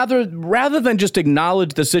rather than just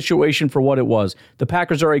acknowledge the situation for what it was, the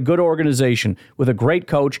Packers are a good organization with a great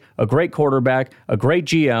coach, a great quarterback, a great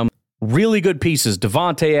GM, really good pieces,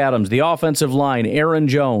 Devontae Adams, the offensive line, Aaron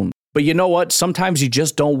Jones. But you know what? Sometimes you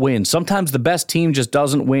just don't win. Sometimes the best team just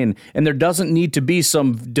doesn't win, and there doesn't need to be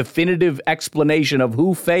some definitive explanation of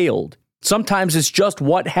who failed. Sometimes it's just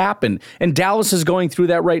what happened, and Dallas is going through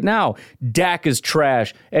that right now. Dak is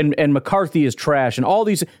trash, and McCarthy is trash, and all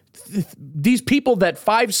these people that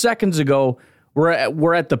 5 seconds ago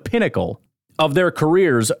were at the pinnacle of their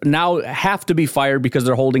careers now have to be fired because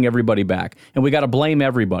they're holding everybody back, and we got to blame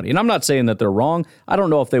everybody. And I'm not saying that they're wrong. I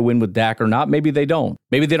don't know if they win with Dak or not. Maybe they don't.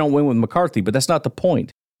 Maybe they don't win with McCarthy, but that's not the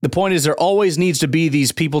point. The point is there always needs to be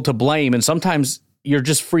these people to blame, and sometimes you're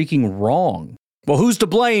just freaking wrong. Well, who's to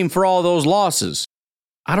blame for all those losses?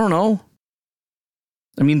 I don't know.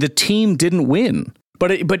 I mean, the team didn't win, but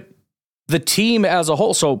the team as a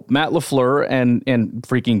whole. So Matt LaFleur and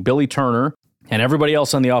freaking Billy Turner and everybody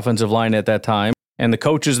else on the offensive line at that time, and the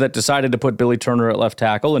coaches that decided to put Billy Turner at left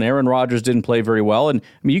tackle, and Aaron Rodgers didn't play very well. And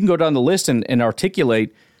I mean, you can go down the list and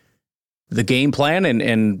articulate the game plan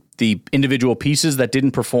and the individual pieces that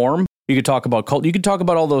didn't perform. You could talk about cult. You could talk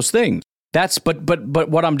about all those things. But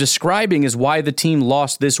what I'm describing is why the team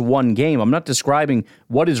lost this one game. I'm not describing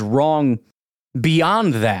what is wrong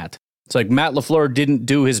beyond that. It's like Matt LaFleur didn't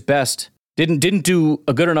do his best, didn't do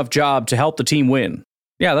a good enough job to help the team win.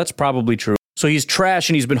 Yeah, that's probably true. So he's trash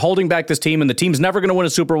and he's been holding back this team and the team's never going to win a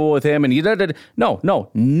Super Bowl with him. And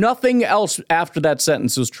no, nothing else after that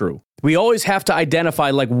sentence is true. We always have to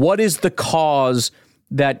identify what is the cause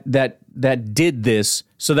that did this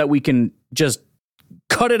so that we can just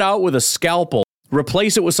cut it out with a scalpel,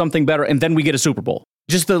 replace it with something better, and then we get a Super Bowl.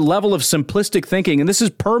 Just the level of simplistic thinking, and this is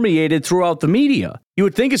permeated throughout the media. You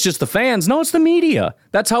would think it's just the fans. No, it's the media.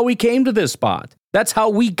 That's how we came to this spot. That's how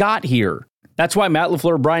we got here. That's why Matt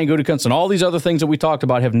LaFleur, Brian Gutekunst, and all these other things that we talked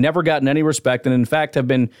about have never gotten any respect, and in fact have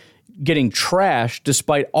been getting trashed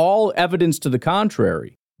despite all evidence to the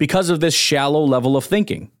contrary because of this shallow level of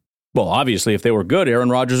thinking. Well, obviously, if they were good, Aaron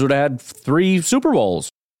Rodgers would have had 3 Super Bowls.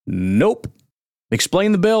 Nope.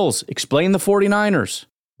 Explain the Bills. Explain the 49ers.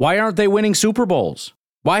 Why aren't they winning Super Bowls?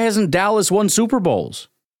 Why hasn't Dallas won Super Bowls?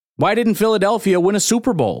 Why didn't Philadelphia win a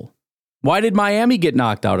Super Bowl? Why did Miami get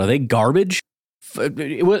knocked out? Are they garbage?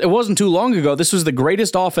 It wasn't too long ago. This was the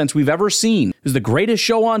greatest offense we've ever seen. It was the greatest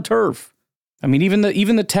show on turf. I mean, even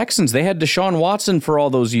the Texans, they had Deshaun Watson for all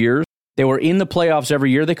those years. They were in the playoffs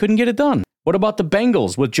every year. They couldn't get it done. What about the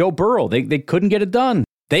Bengals with Joe Burrow? They couldn't get it done.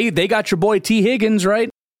 They got your boy T. Higgins, right?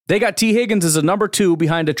 They got T. Higgins as a number 2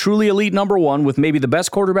 behind a truly elite number 1 with maybe the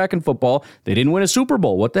best quarterback in football. They didn't win a Super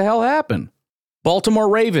Bowl. What the hell happened? Baltimore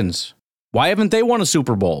Ravens. Why haven't they won a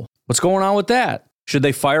Super Bowl? What's going on with that? Should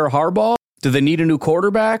they fire Harbaugh? Do they need a new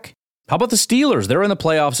quarterback? How about the Steelers? They're in the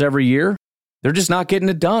playoffs every year. They're just not getting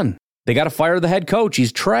it done. They got to fire the head coach.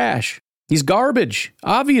 He's trash. He's garbage.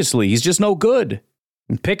 Obviously, he's just no good.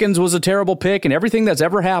 And Pickens was a terrible pick, and everything that's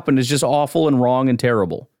ever happened is just awful and wrong and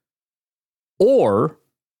terrible. Or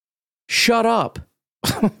shut up.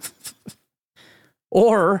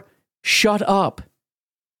 Or shut up.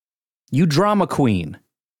 You drama queen.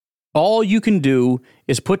 All you can do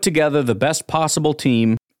is put together the best possible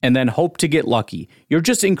team and then hope to get lucky. You're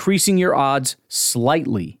just increasing your odds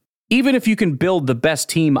slightly. Even if you can build the best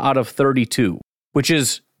team out of 32, which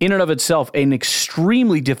is in and of itself an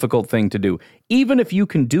extremely difficult thing to do. Even if you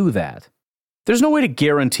can do that, there's no way to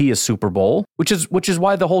guarantee a Super Bowl, which is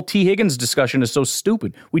why the whole T. Higgins discussion is so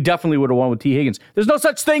stupid. We definitely would have won with T. Higgins. There's no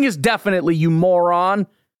such thing as definitely, you moron.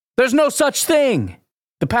 There's no such thing.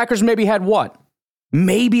 The Packers maybe had what?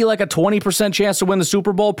 Maybe like a 20% chance to win the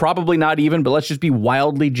Super Bowl. Probably not even, but let's just be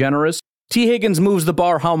wildly generous. T. Higgins moves the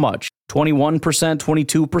bar how much? 21%,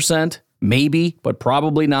 22%? Maybe, but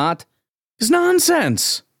probably not. It's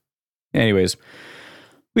nonsense. Anyways,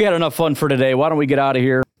 we had enough fun for today. Why don't we get out of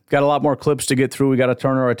here? Got a lot more clips to get through. We got to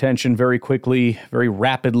turn our attention very quickly, very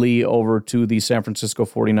rapidly over to the San Francisco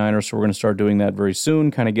 49ers. So we're going to start doing that very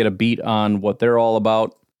soon, kind of get a beat on what they're all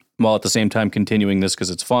about, while at the same time continuing this because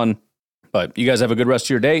it's fun. But you guys have a good rest of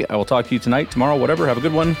your day. I will talk to you tonight, tomorrow, whatever. Have a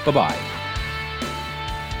good one. Bye-bye.